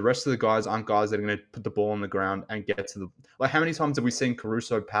 No. The rest of the guys aren't guys that are going to put the ball on the ground and get to the... how many times have we seen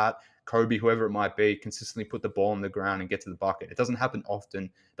Caruso, Pat, Kobe, whoever it might be, consistently put the ball on the ground and get to the bucket? It doesn't happen often.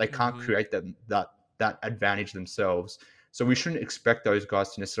 They can't create that advantage themselves. So we shouldn't expect those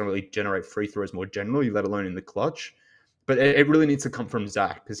guys to necessarily generate free throws more generally, let alone in the clutch. But it really needs to come from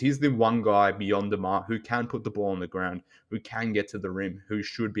Zach because he's the one guy beyond DeMar who can put the ball on the ground, who can get to the rim, who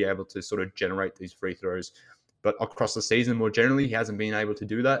should be able to sort of generate these free throws. But across the season more generally, he hasn't been able to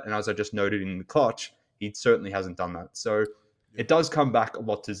do that. And as I just noted in the clutch, he certainly hasn't done that. So it does come back a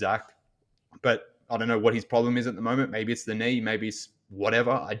lot to Zach. But I don't know what his problem is at the moment. Maybe it's the knee, maybe it's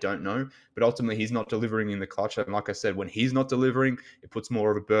whatever, I don't know. But ultimately, he's not delivering in the clutch. And like I said, when he's not delivering, it puts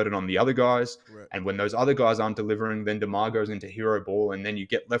more of a burden on the other guys. Right. And when those other guys aren't delivering, then DeMar goes into hero ball. And then you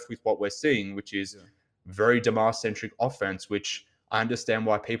get left with what we're seeing, which is very DeMar-centric offense, which I understand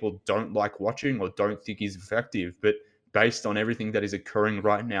why people don't like watching or don't think is effective. But based on everything that is occurring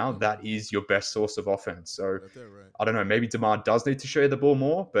right now, that is your best source of offense. So I don't know, maybe DeMar does need to share the ball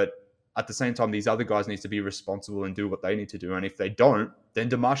more, but at the same time, these other guys need to be responsible and do what they need to do. And if they don't, then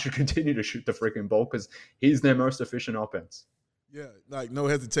DeMar should continue to shoot the freaking ball because he's their most efficient offense. Yeah, like no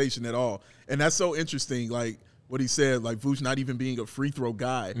hesitation at all. And that's so interesting, like what he said, like Vooch not even being a free throw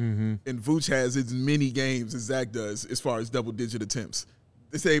guy. And Vooch has as many games as Zach does as far as double-digit attempts.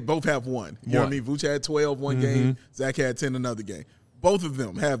 They say both have one. You know what I mean? Vooch had 12 one game. Zach had 10 another game. Both of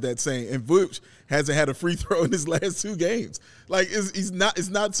them have that same. And Vooch hasn't had a free throw in his last 2 games. Like, it's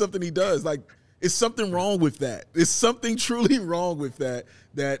not something he does. Like, it's something wrong with that. It's something truly wrong with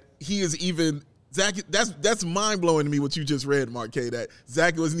that he is even – Zach, that's mind-blowing to me what you just read, Mark K, that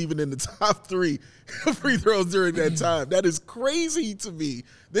Zach wasn't even in the top 3 free throws during that time. That is crazy to me.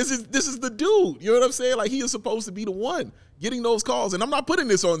 This is the dude. You know what I'm saying? Like, he is supposed to be the one getting those calls. And I'm not putting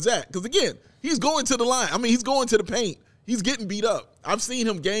this on Zach because, again, he's going to the line. I mean, he's going to the paint. He's getting beat up. I've seen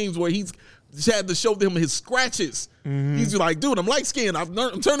him games where he's had to show them his scratches. He's like, dude, I'm light-skinned.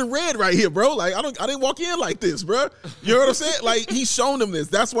 I'm turning red right here, bro. Like, I didn't walk in like this, bro. You know what I'm saying? Like, he's shown them this.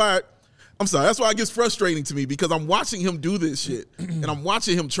 That's why it gets frustrating to me because I'm watching him do this shit and I'm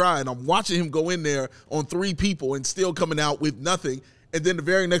watching him try and I'm watching him go in there on 3 people and still coming out with nothing. And then the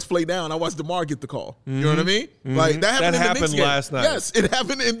very next play down, I watched DeMar get the call. You know what I mean? Like that happened in the Knicks game last night. Yes, it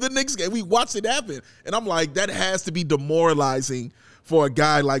happened in the Knicks game. We watched it happen. And I'm like, that has to be demoralizing for a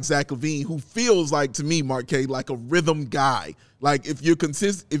guy like Zach LaVine who feels like, to me, Mark K, like a rhythm guy. Like if you're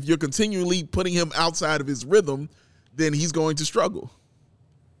continually putting him outside of his rhythm, then he's going to struggle.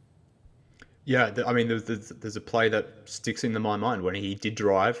 Yeah, I mean, there's a play that sticks into my mind when he did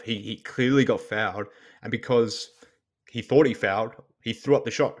drive. He clearly got fouled, and because he thought he fouled, he threw up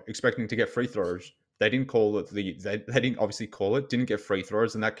the shot, expecting to get free throws. They didn't call it. They didn't obviously call it. Didn't get free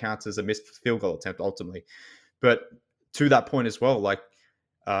throws, and that counts as a missed field goal attempt ultimately. But to that point as well, like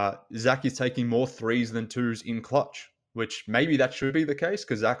Zach is taking more 3s than 2s in clutch, which maybe that should be the case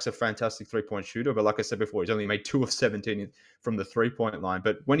because Zach's a fantastic 3-point shooter. But like I said before, he's only made 2 of 17 from the 3-point line.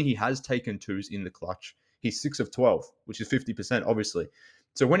 But when he has taken 2s in the clutch, he's 6 of 12, which is 50%, obviously.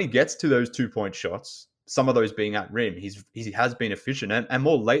 So when he gets to those 2-point shots, some of those being at rim, he has been efficient. And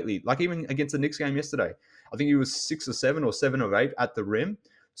more lately, like even against the Knicks game yesterday, I think he was 6 of 7 or 7 of 8 at the rim.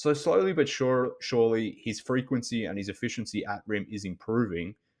 So slowly but surely, his frequency and his efficiency at rim is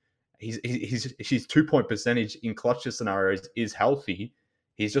improving. His 2-point percentage in clutch scenarios is healthy.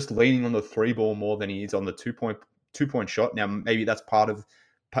 He's just leaning on the 3 ball more than he is on the 2-point shot. Now, maybe that's part of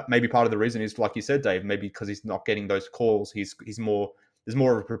the reason is, like you said, Dave, maybe because he's not getting those calls. There's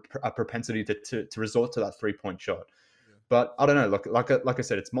more of a propensity to resort to that 3-point shot. Yeah. But I don't know. Like I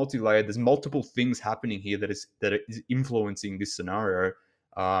said, it's multi-layered. There's multiple things happening here that is influencing this scenario.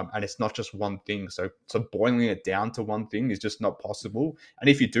 And it's not just one thing. So boiling it down to one thing is just not possible. And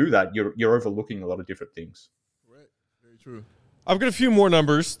if you do that, you're overlooking a lot of different things. Right. Very true. I've got a few more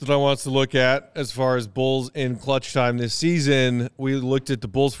numbers that I want us to look at as far as Bulls in clutch time this season. We looked at the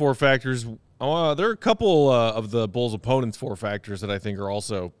Bulls 4 factors. There are a couple of the Bulls opponents' 4 factors that I think are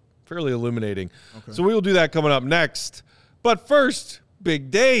also fairly illuminating. Okay. So we will do that coming up next. But first, Big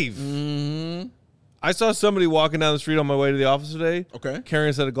Dave. Mm-hmm. I saw somebody walking down the street on my way to the office today,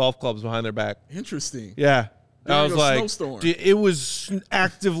 carrying a set of golf clubs behind their back. Interesting. Yeah. I was like, it was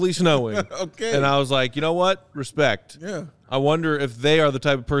actively snowing. Okay. And I was like, you know what? Respect. Yeah. I wonder if they are the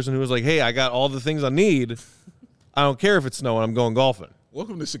type of person who was like, hey, I got all the things I need. I don't care if it's snowing. I'm going golfing.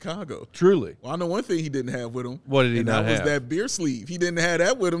 Welcome to Chicago. Truly. Well, I know one thing he didn't have with him. What did he not have? That was that beer sleeve. He didn't have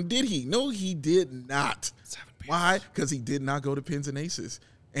that with him, did he? No, he did not. Why? Because he did not go to Pins and Aces.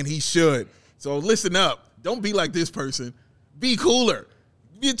 And he should. So listen up. Don't be like this person. Be cooler.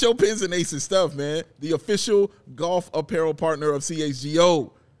 Get your Pins and Aces stuff, man. The official golf apparel partner of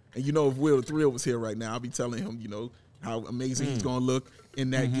CHGO. And you know, if Will Thrill was here right now, I'll be telling him, you know, how amazing he's going to look in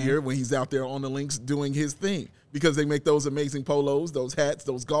that gear when he's out there on the links doing his thing. Because they make those amazing polos, those hats,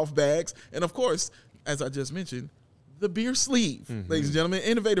 those golf bags, and of course, as I just mentioned, the beer sleeve. Ladies and gentlemen,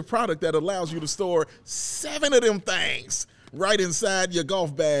 innovative product that allows you to store 7 of them things right inside your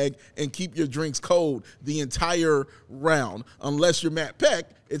golf bag and keep your drinks cold the entire round. Unless you're Matt Peck,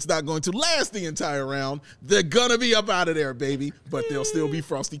 it's not going to last the entire round. They're going to be up out of there, baby, but they'll still be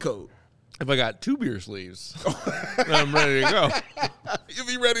frosty cold. If I got 2 beer sleeves, I'm ready to go. You'll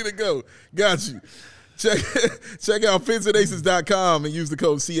be ready to go. Got you. Check out pinsandaces.com and use the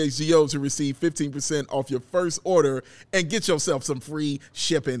code CHGO to receive 15% off your first order and get yourself some free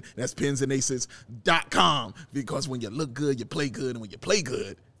shipping. That's pinsandaces.com, because when you look good, you play good, and when you play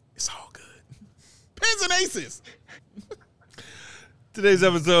good, it's all good. Pins and Aces. Today's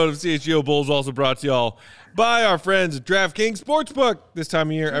episode of CHGO Bulls also brought to y'all by our friends at DraftKings Sportsbook. This time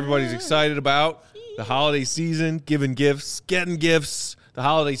of year, everybody's excited about the holiday season, giving gifts, getting gifts, the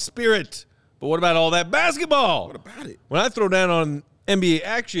holiday spirit. But what about all that basketball? What about it? When I throw down on NBA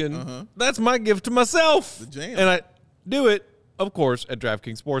action, that's my gift to myself. The jam. And I do it, of course, at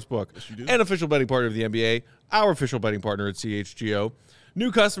DraftKings Sportsbook. Yes, you do. An official betting partner of the NBA, our official betting partner at CHGO.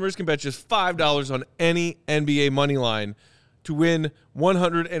 New customers can bet just $5 on any NBA money line to win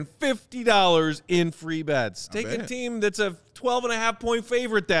 $150 in free bets. Take a bad. team that's a 12.5-point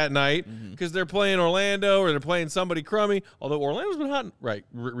favorite that night because they're playing Orlando or they're playing somebody crummy, although Orlando's been hot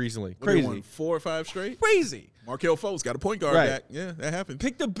recently. What, they won Crazy. 4 or 5 straight? Crazy. Markel Fultz got a point guard Right. back. Yeah, that happened.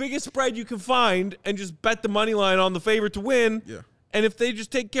 Pick the biggest spread you can find and just bet the money line on the favorite to win. Yeah. And if they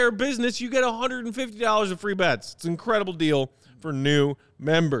just take care of business, you get $150 in free bets. It's an incredible deal for new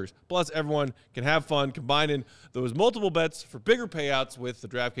members. Plus, everyone can have fun combining those multiple bets for bigger payouts with the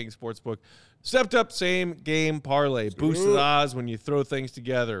DraftKings Sportsbook. Stepped up same game parlay. Boosted odds when you throw things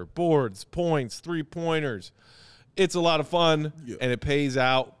together. Boards, points, three-pointers. It's a lot of fun, and it pays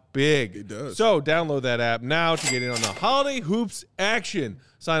out big. It does. So download that app now to get in on the holiday hoops action.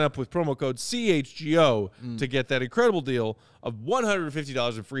 Sign up with promo code CHGO to get that incredible deal of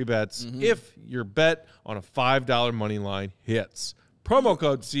 $150 in free bets if your bet on a $5 money line hits. Promo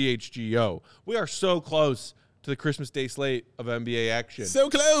code CHGO. We are so close to the Christmas Day slate of NBA action. So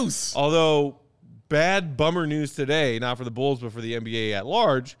close. Although bad bummer news today, not for the Bulls, but for the NBA at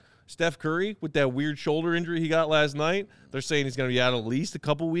large. Steph Curry, with that weird shoulder injury he got last night, they're saying he's going to be out at least a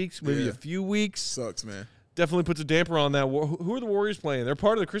couple weeks, maybe a few weeks. Sucks, man. Definitely puts a damper on that. Who are the Warriors playing? They're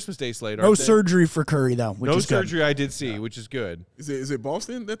part of the Christmas Day slate, No aren't they? surgery for Curry, though, which No is good. surgery I did see, which is good. Is it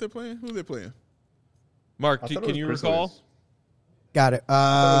Boston that they're playing? Who are they playing? Mark, I thought it can was you Grizzlies. recall? Got it. yeah, I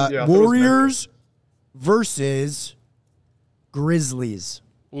thought it was Warriors versus Grizzlies.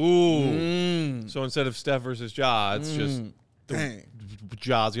 Ooh. So instead of Steph versus Ja, it's just Dang.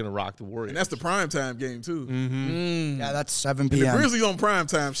 Ja's going to rock the Warriors. And that's the primetime game, too. Yeah, that's 7 And the p.m. Grizzlies on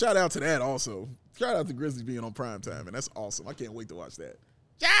primetime. Shout out to that also. Shout out to Grizzlies being on primetime, and that's awesome. I can't wait to watch that.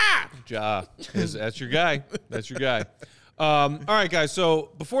 Ja. That's your guy. That's your guy. All right, guys.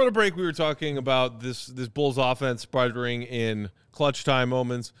 So before the break, we were talking about this Bulls offense sputtering in clutch time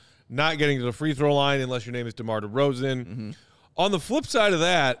moments, not getting to the free throw line unless your name is DeMar DeRozan. On the flip side of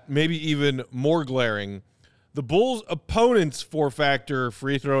that, maybe even more glaring, the Bulls' opponents' four-factor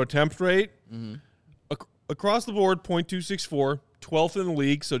free throw attempt rate across the board, .264, 12th in the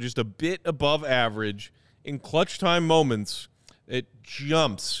league, so just a bit above average. In clutch time moments, it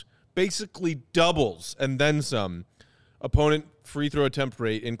jumps, basically doubles, and then some. Opponent free throw attempt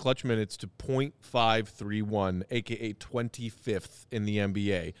rate in clutch minutes to .531, a.k.a. 25th in the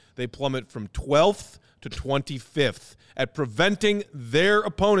NBA. They plummet from 12th to 25th at preventing their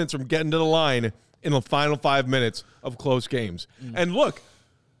opponents from getting to the line in the final 5 minutes of close games. And look,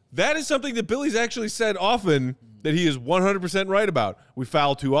 that is something that Billy's actually said often that he is 100% right about. We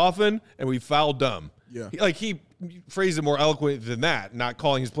foul too often, and we foul dumb. Yeah. He phrased it more eloquent than that, not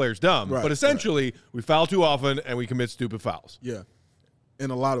calling his players dumb. Right, but essentially, we foul too often, and we commit stupid fouls. Yeah.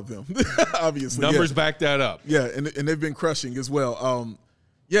 And a lot of them, obviously. Numbers back that up. Yeah, and they've been crushing as well.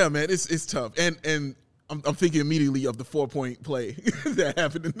 Yeah, man, it's tough. And I'm thinking immediately of the 4-point play that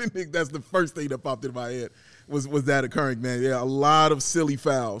happened. And that's the first thing that popped in my head was that occurring, man. Yeah, a lot of silly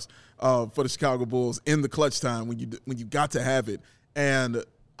fouls for the Chicago Bulls in the clutch time when you got to have it. And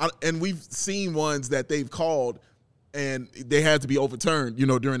we've seen ones that they've called and they had to be overturned,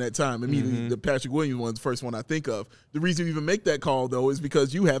 during that time. Immediately, the Patrick Williams one's the first one I think of. The reason you even make that call, though, is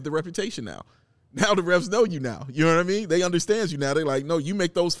because you have the reputation now. Now the refs know you now. You know what I mean? They understand you now. They're like, no, you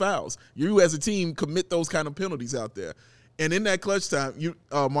make those fouls. You as a team commit those kind of penalties out there. And in that clutch time,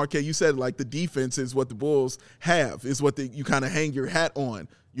 Marquez, you said like the defense is what the Bulls have, is what you kind of hang your hat on.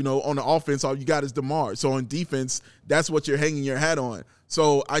 On the offense, all you got is DeMar. So on defense, that's what you're hanging your hat on.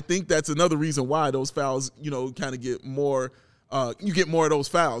 So I think that's another reason why those fouls, kind of get more. You get more of those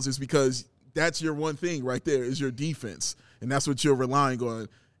fouls is because that's your one thing right there is your defense, and that's what you're relying on.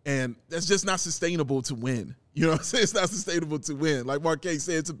 And that's just not sustainable to win. You know what I'm saying? It's not sustainable to win. Like Marquez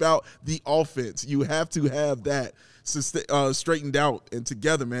said, it's about the offense. You have to have that straightened out and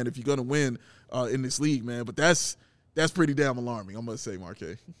together, man, if you're going to win in this league, man. But that's pretty damn alarming, I must say,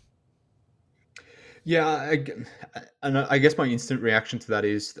 Marquez. Yeah, and I guess my instant reaction to that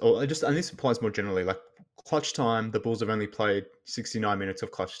is, and this applies more generally, like clutch time, the Bulls have only played 69 minutes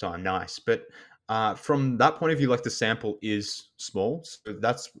of clutch time. Nice. But from that point of view, like the sample is small. So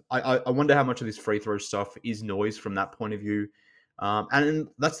I wonder how much of this free throw stuff is noise from that point of view. And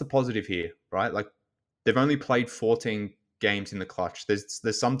that's the positive here, right? Like they've only played 14 games in the clutch.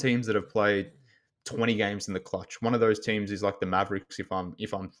 There's some teams that have played 20 games in the clutch. One of those teams is like the Mavericks, if I'm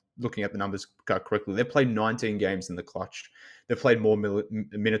looking at the numbers correctly. They've played 19 games in the clutch. They've played more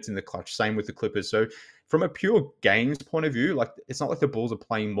minutes in the clutch. Same with the Clippers. So from a pure games point of view, like it's not like the Bulls are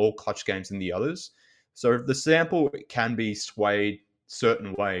playing more clutch games than the others. So the sample can be swayed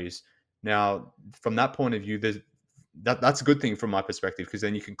certain ways. Now, from that point of view, that's a good thing from my perspective, because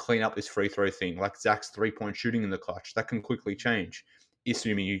then you can clean up this free throw thing, like Zach's 3-point shooting in the clutch. That can quickly change,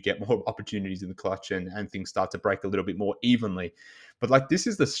 assuming you get more opportunities in the clutch and things start to break a little bit more evenly. But like, this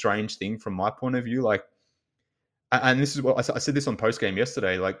is the strange thing from my point of view. Like, and this is what I said this on postgame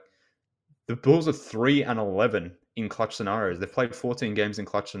yesterday. Like, the Bulls are 3-11 in clutch scenarios. They've played 14 games in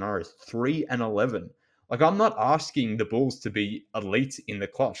clutch scenarios, 3-11. Like, I'm not asking the Bulls to be elite in the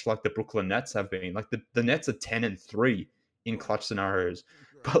clutch like the Brooklyn Nets have been. Like, the Nets are 10-3 in clutch scenarios.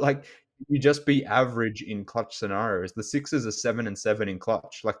 But like, you just be average in clutch scenarios. The Sixers are 7-7 in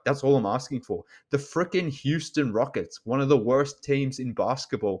clutch. Like, that's all I'm asking for. The freaking Houston Rockets, one of the worst teams in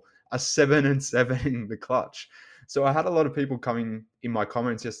basketball, are 7-7 in the clutch. So I had a lot of people coming in my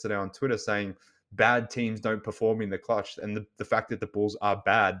comments yesterday on Twitter saying bad teams don't perform in the clutch. And the fact that the Bulls are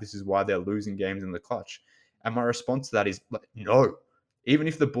bad, this is why they're losing games in the clutch. And my response to that is, no. Even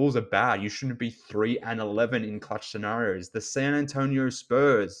if the Bulls are bad, you shouldn't be 3-11 in clutch scenarios. The San Antonio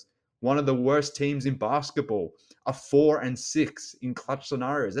Spurs, one of the worst teams in basketball, are 4-6 in clutch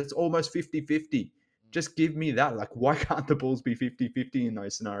scenarios. That's almost 50-50. Just give me that. Like, why can't the Bulls be 50-50 in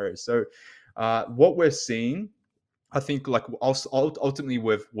those scenarios? So what we're seeing, I think, like, ultimately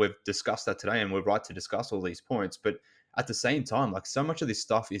we've discussed that today, and we're right to discuss all these points. But at the same time, like, so much of this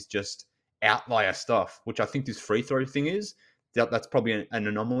stuff is just outlier stuff, which I think this free throw thing is. That's probably an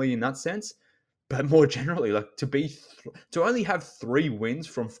anomaly in that sense. But more generally, like, to only have 3 wins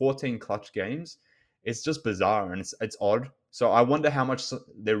from 14 clutch games, it's just bizarre, and it's odd. So I wonder how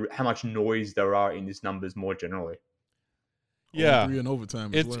much noise there are in these numbers more generally. Yeah, 3 in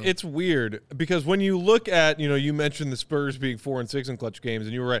overtime. It's weird, because when you look at, you mentioned the Spurs being 4-6 in clutch games,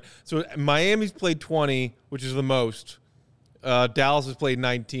 and you were right. So Miami's played 20, which is the most. Dallas has played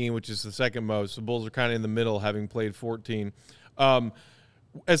 19, which is the second most. The Bulls are kind of in the middle, having played 14.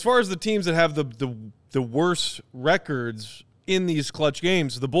 As far as the teams that have the worst records in these clutch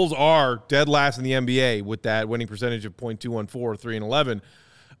games, the Bulls are dead last in the NBA with that winning percentage of .214, 3-11.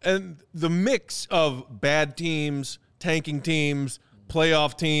 And the mix of bad teams, tanking teams,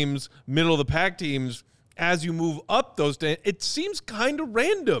 playoff teams, middle of the pack teams, as you move up those days, it seems kind of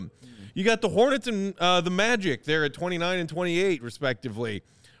random. You got the Hornets and the Magic there at 29 and 28 respectively.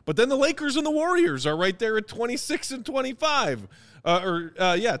 But then the Lakers and the Warriors are right there at 26 and 25.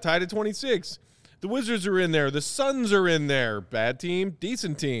 Tied at 26. The Wizards are in there. The Suns are in there. Bad team,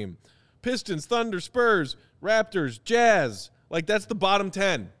 decent team. Pistons, Thunder, Spurs, Raptors, Jazz. Like, that's the bottom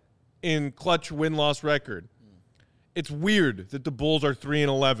 10 in clutch win-loss record. It's weird that the Bulls are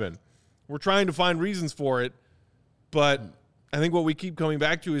 3-11. We're trying to find reasons for it, but I think what we keep coming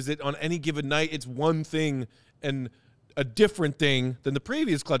back to is that on any given night, it's one thing and a different thing than the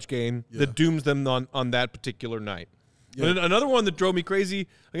previous clutch game that dooms them on that particular night. Yeah. And another one that drove me crazy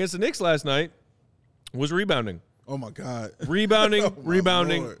against the Knicks last night was rebounding. Oh, my God. Rebounding.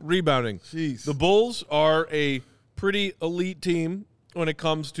 Jeez. The Bulls are a pretty elite team when it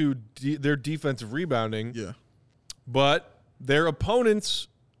comes to their defensive rebounding. Yeah. But their opponent's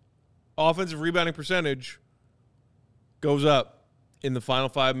offensive rebounding percentage goes up in the final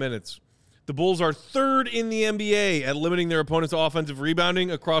 5 minutes. The Bulls are 3rd in the NBA at limiting their opponent's offensive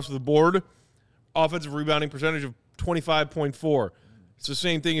rebounding across the board. Offensive rebounding percentage of 25.4. It's the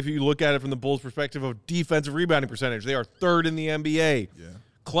same thing if you look at it from the Bulls' perspective of defensive rebounding percentage. They are 3rd in the NBA. Yeah.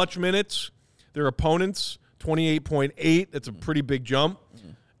 Clutch minutes, their opponents, 28.8. That's a pretty big jump.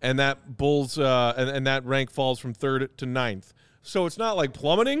 And that Bulls and that rank falls from 3rd to 9th. So it's not like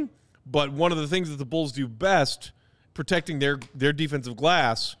plummeting, but one of the things that the Bulls do best, protecting their defensive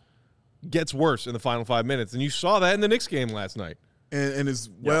glass, gets worse in the final 5 minutes. And you saw that in the Knicks game last night. And as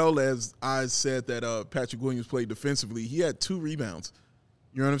well as I said that Patrick Williams played defensively, he had 2 rebounds.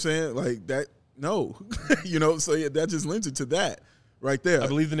 You know what I'm saying? Like that, no. So that just lends it to that right there. I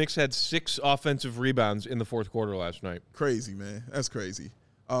believe the Knicks had 6 offensive rebounds in the fourth quarter last night. Crazy, man. That's crazy.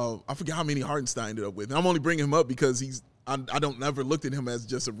 I forget how many Hartenstein ended up with. And I'm only bringing him up because I don't never looked at him as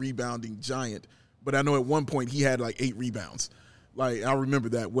just a rebounding giant. But I know at one point he had like 8 rebounds. Like, I remember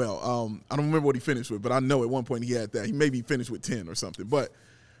that well. I don't remember what he finished with, but I know at one point he had that. He maybe finished with 10 or something. But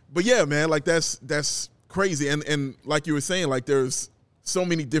yeah, man, like that's crazy. And like you were saying, like there's so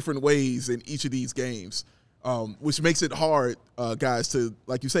many different ways in each of these games, which makes it hard, guys, to,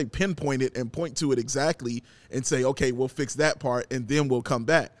 like you say, pinpoint it and point to it exactly and say, okay, we'll fix that part and then we'll come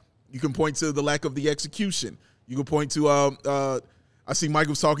back. You can point to the lack of the execution. You can point to I see Mike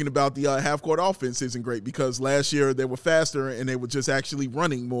was talking about the half-court offense isn't great because last year they were faster and they were just actually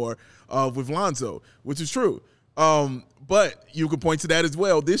running more with Lonzo, which is true. But you can point to that as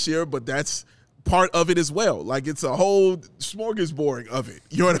well this year, but that's part of it as well. Like, it's a whole smorgasbord of it,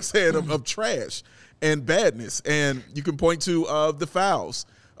 you know what I'm saying, of trash and badness. And you can point to the fouls.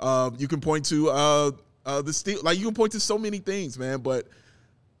 You can point to the steal. Like, you can point to so many things, man. But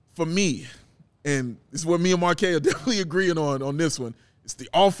for me, and this is what me and Marquet are definitely agreeing on this one, it's the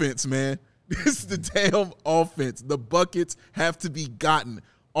offense, man. It's the damn offense. The buckets have to be gotten.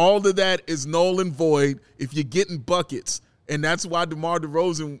 All of that is null and void if you're getting buckets. And that's why DeMar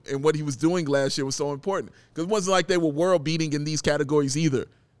DeRozan and what he was doing last year was so important. Because it wasn't like they were world-beating in these categories either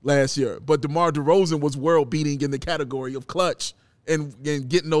last year. But DeMar DeRozan was world-beating in the category of clutch and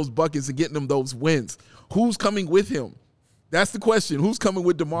getting those buckets and getting them those wins. Who's coming with him? That's the question. Who's coming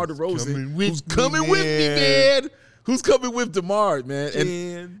with DeMar DeRozan? Who's coming with me, man? Who's coming with DeMar, man?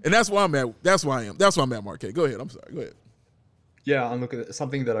 And that's why I'm at. That's why I am. That's why I'm at, Marquette. Go ahead. I'm sorry. Go ahead. Yeah, and look,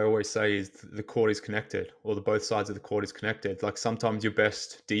 something that I always say is the court is connected, or the both sides of the court is connected. Like, sometimes your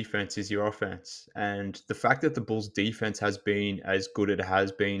best defense is your offense. And the fact that the Bulls' defense has been as good as it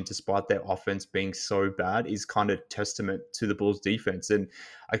has been, despite their offense being so bad, is kind of testament to the Bulls' defense. And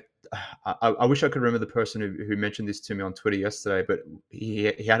I wish I could remember the person who mentioned this to me on Twitter yesterday, but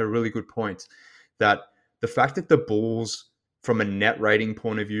he had a really good point that the fact that the Bulls, from a net rating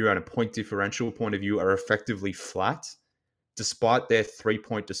point of view and a point differential point of view, are effectively flat, despite their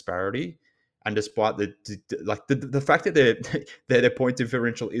 3-point disparity, and despite the fact that their point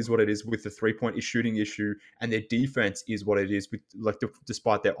differential is what it is with the 3-point shooting issue, and their defense is what it is with,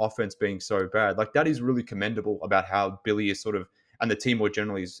 despite their offense being so bad, that is really commendable about how Billy is sort of, and the team more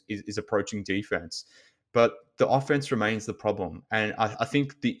generally is approaching defense. But the offense remains the problem. And I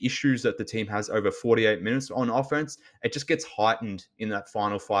think the issues that the team has over 48 minutes on offense, it just gets heightened in that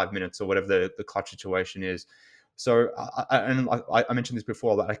final 5 minutes or whatever the clutch situation is. So I mentioned this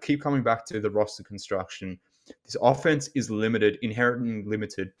before, that I keep coming back to the roster construction. This offense is inherently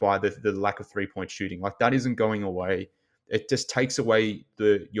limited by the lack of 3-point shooting. That isn't going away. It just takes away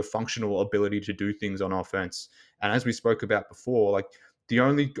your functional ability to do things on offense. And as we spoke about before, the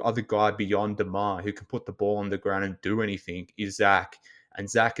only other guy beyond DeMar who can put the ball on the ground and do anything is Zach. And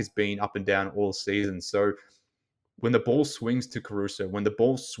Zach has been up and down all season. So when the ball swings to Caruso, when the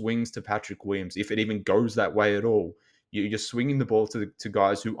ball swings to Patrick Williams, if it even goes that way at all, you're swinging the ball to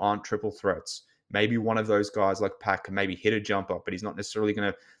guys who aren't triple threats. Maybe one of those guys like Pat can maybe hit a jumper, but he's not necessarily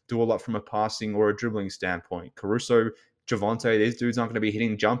going to do a lot from a passing or a dribbling standpoint. Caruso, Javonte, these dudes aren't going to be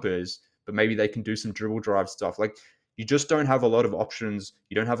hitting jumpers, but maybe they can do some dribble drive stuff. You just don't have a lot of options.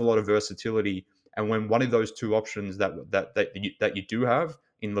 You don't have a lot of versatility. And when one of those two options that you do have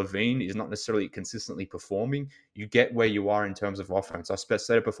in LaVine is not necessarily consistently performing, you get where you are in terms of offense. I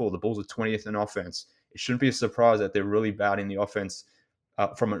said it before, the Bulls are 20th in offense. It shouldn't be a surprise that they're really bad in the offense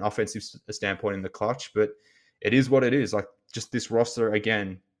from an offensive standpoint in the clutch, but it is what it is. Just this roster,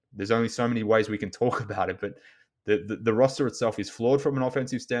 again, there's only so many ways we can talk about it, but the roster itself is flawed from an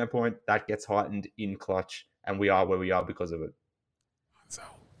offensive standpoint. That gets heightened in clutch, and we are where we are because of it.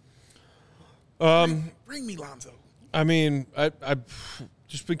 Lonzo. Bring me Lonzo. I mean, I've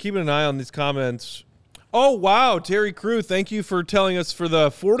just been keeping an eye on these comments. Oh, wow, Terry Crew, thank you for telling us for the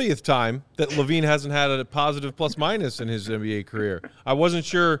 40th time that LaVine hasn't had a positive plus-minus in his NBA career. I wasn't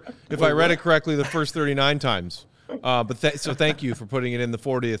sure if I read it correctly the first 39 times. So thank you for putting it in the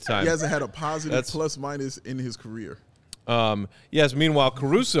 40th time. He hasn't had a positive plus-minus in his career. Yes, meanwhile,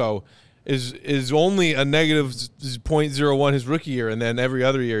 Caruso is only a negative 0.01 his rookie year, and then every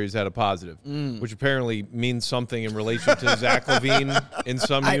other year he's had a positive, which apparently means something in relation to Zach LaVine in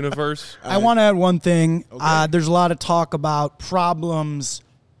some universe. I want to add one thing. Okay. There's a lot of talk about problems,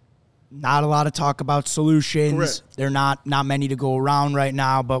 not a lot of talk about solutions. Correct. They're not many to go around right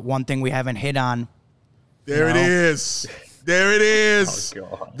now, but one thing we haven't hit on. There it is. There it is.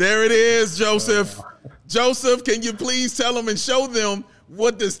 Oh, there it is, Joseph. Joseph, can you please tell them and show them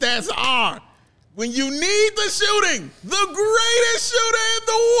what the stats are? When you need the shooting, the greatest shooter in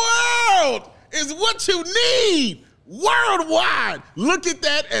the world is what you need worldwide. Look at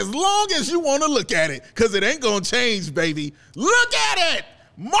that as long as you want to look at it, because it ain't going to change, baby. Look at it.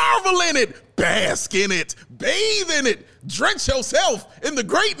 Marvel in it. Bask in it. Bathe in it. Drench yourself in the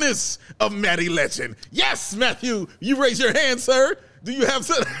greatness of Matty Legend. Yes, Matthew, you raise your hand, sir. Do you have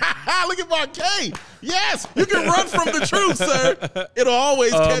some? Look at Marquet. Yes, you can run from the truth, sir. It'll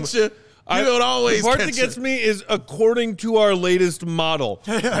always catch you. You don't always The part catch that gets her. me is according to our latest model.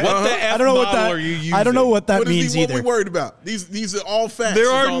 What the F I don't know what model that. are you using? I don't know what that What means what we either. worried about? These are all facts. There is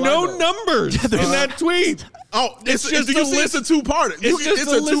are all I no know. numbers in that tweet. Oh, It's just do you a see list. it's a two-parter. It's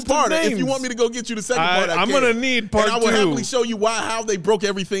just a a list of two-parter. If you names. want me to go get you the second I- part, I'm can. gonna need part And I will two. happily show you how they broke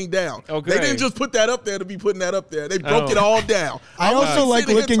everything down. Okay. They didn't just put that up there to be putting that up there. They broke Oh. it all down. I also like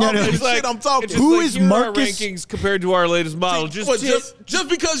looking at it. It's It's like, I'm talking. It's just Who like, is here are our Marcus- rankings compared to our latest model? Just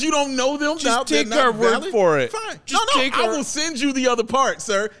because you don't know them, now take they're not our word valid? for it. Fine. Just no, take I our- will send you the other part,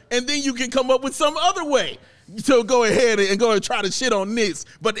 sir, and then you can come up with some other way to go ahead and go and try to shit on this.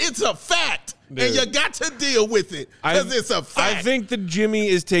 But it's a fact, Dude. and you got to deal with it because it's a fact. I think that Jimmy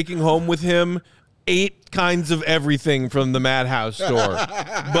is taking home with him 8 kinds of everything from the Madhouse store.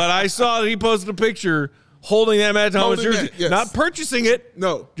 But I saw that he posted a picture holding that Matt Thomas Holding jersey, that, yes. not purchasing it.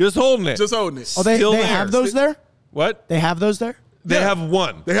 No. Just holding it. Just holding it. Oh, they Still there. have those there? What? They have those there? They Yeah. have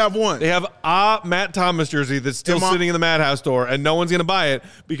one. They have one. They have a Matt Thomas jersey that's still And sitting in the Madhouse store, and no one's going to buy it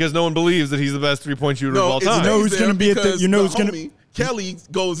because no one believes that he's the best three-point shooter of all it's time. No, who's there gonna be at the- because you know who's the gonna- homie, Kelly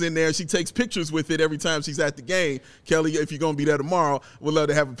goes in there. She takes pictures with it every time she's at the game. Kelly, if you're going to be there tomorrow, we'd love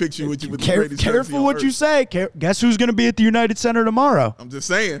to have a picture with you with the greatest jersey Careful on what earth. you say. Guess who's going to be at the United Center tomorrow? I'm just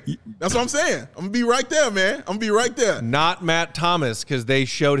saying. That's what I'm saying. I'm going to be right there, man. I'm going to be right there. Not Matt Thomas because they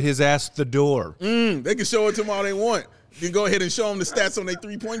showed his ass the door. They can show it to them all they want. You can go ahead and show them the stats on their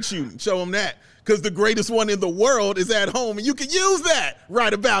three-point shooting. Show them that. Because the greatest one in the world is at home, and you can use that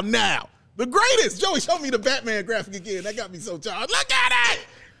right about now. The greatest. Joey, show me the Batman graphic again. That got me so charged. Look at it.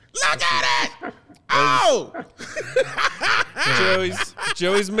 Look at it. Oh.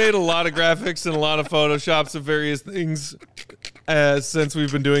 Joey's made a lot of graphics and a lot of photoshops of various things since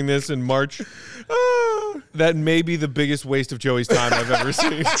we've been doing this in March. That may be the biggest waste of Joey's time I've ever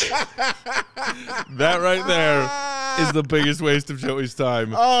seen. That right there is the biggest waste of Joey's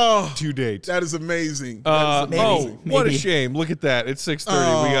time to date. That is amazing. That is amazing. What a Maybe. shame. Look at that. It's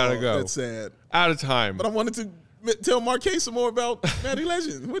 6:30. We got to go. That's sad. Out of time. But I wanted to tell Marquez some more about Matty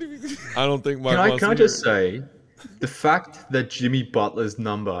Legend. What do you I don't think Mark Can I, wants can I to hear just it. say, the fact that Jimmy Butler's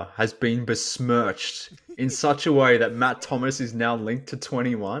number has been besmirched in such a way that Matt Thomas is now linked to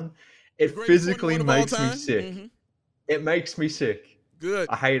 21, it Greatest physically 21 of all makes me time? sick. It makes me sick. Good.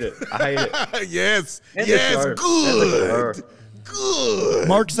 I hate it. I hate it. Yes. End the Yes. show. End the Good. show. Good.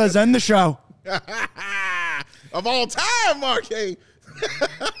 Mark says end the show. Of all time, Marquez.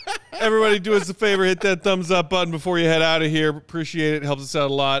 Everybody, do us a favor, hit that thumbs up button before you head out of here. Appreciate it. Helps us out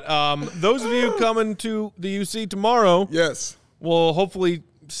a lot. Those of you coming to the UC tomorrow, Yes. we'll hopefully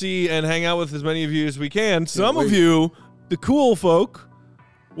see and hang out with as many of you as we can. Some of wait. you, the cool folk,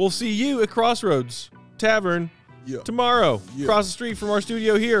 will see you at Crossroads Tavern tomorrow, across the street from our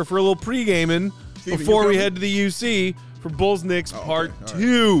studio here for a little pre-gaming Steven, before you we coming? head to the UC for Bulls Knicks Part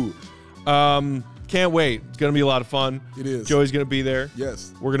okay. All 2. Can't wait. It's going to be a lot of fun. It is. Joey's going to be there.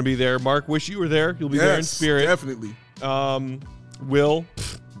 Yes. We're going to be there. Mark, wish you were there. You'll be there in Yes, spirit. Definitely. Will,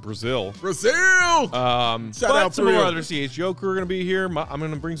 Brazil. Brazil. Shout Shout out some of Brazil. our other CHGO crew are going to be here. I'm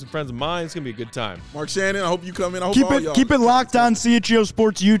going to bring some friends of mine. It's going to be a good time. Mark Shannon, I hope you come in. I hope all y'all. Keep it locked on CHGO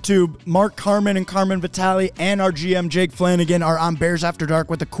Sports YouTube. Mark Carmen and Carmen Vitale and our GM Jake Flanagan are on Bears After Dark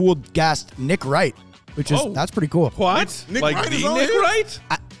with a cool guest, Nick Wright, which is Oh. that's pretty cool. What? Nick like Wright the is on Nick here? Wright?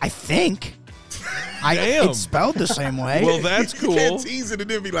 I think. Damn. It's spelled the same way. Well, that's You can't cool. tease it and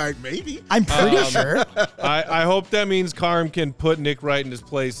then be like, maybe. I'm pretty sure. I hope that means Carm can put Nick Wright in his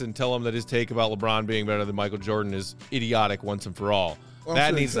place and tell him that his take about LeBron being better than Michael Jordan is idiotic once and for all. Well, I'm that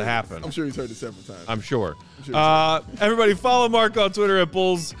sure needs he's to heard it. happen. I'm sure he's heard it several times. I'm sure. sure Everybody follow Mark on Twitter at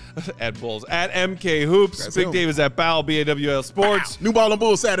MK Hoops. That's Big him. Dave is at BAWL Sports. New Ball and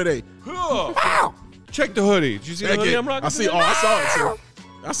Bull Saturday. Check the hoodie. Did you see the hoodie I'm rocking? I see. today? Oh, I saw it. Sir.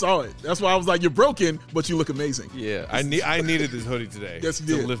 I saw it. That's why I was like, "You're broken, but you look amazing." Yeah, I needed this hoodie today. Yes, you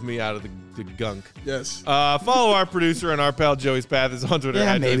to did. lift me out of the gunk. Yes. Follow our producer and our pal Joey Spathis on Twitter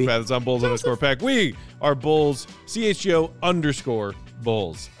Yeah, at Joey maybe. Spathis on Bulls_Pack. We are Bulls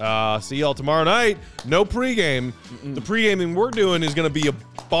CHGO_Bulls. See y'all tomorrow night. No pregame. The pregaming we're doing is going to be a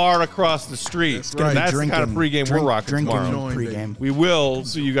bar across the street. That's right. That's the kind of pregame we're rocking drinking tomorrow. pregame. We will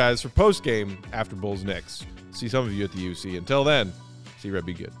see you guys for postgame after Bulls Knicks. See some of you at the UC. Until then, see Red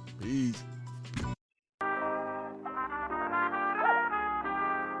be good. Peace.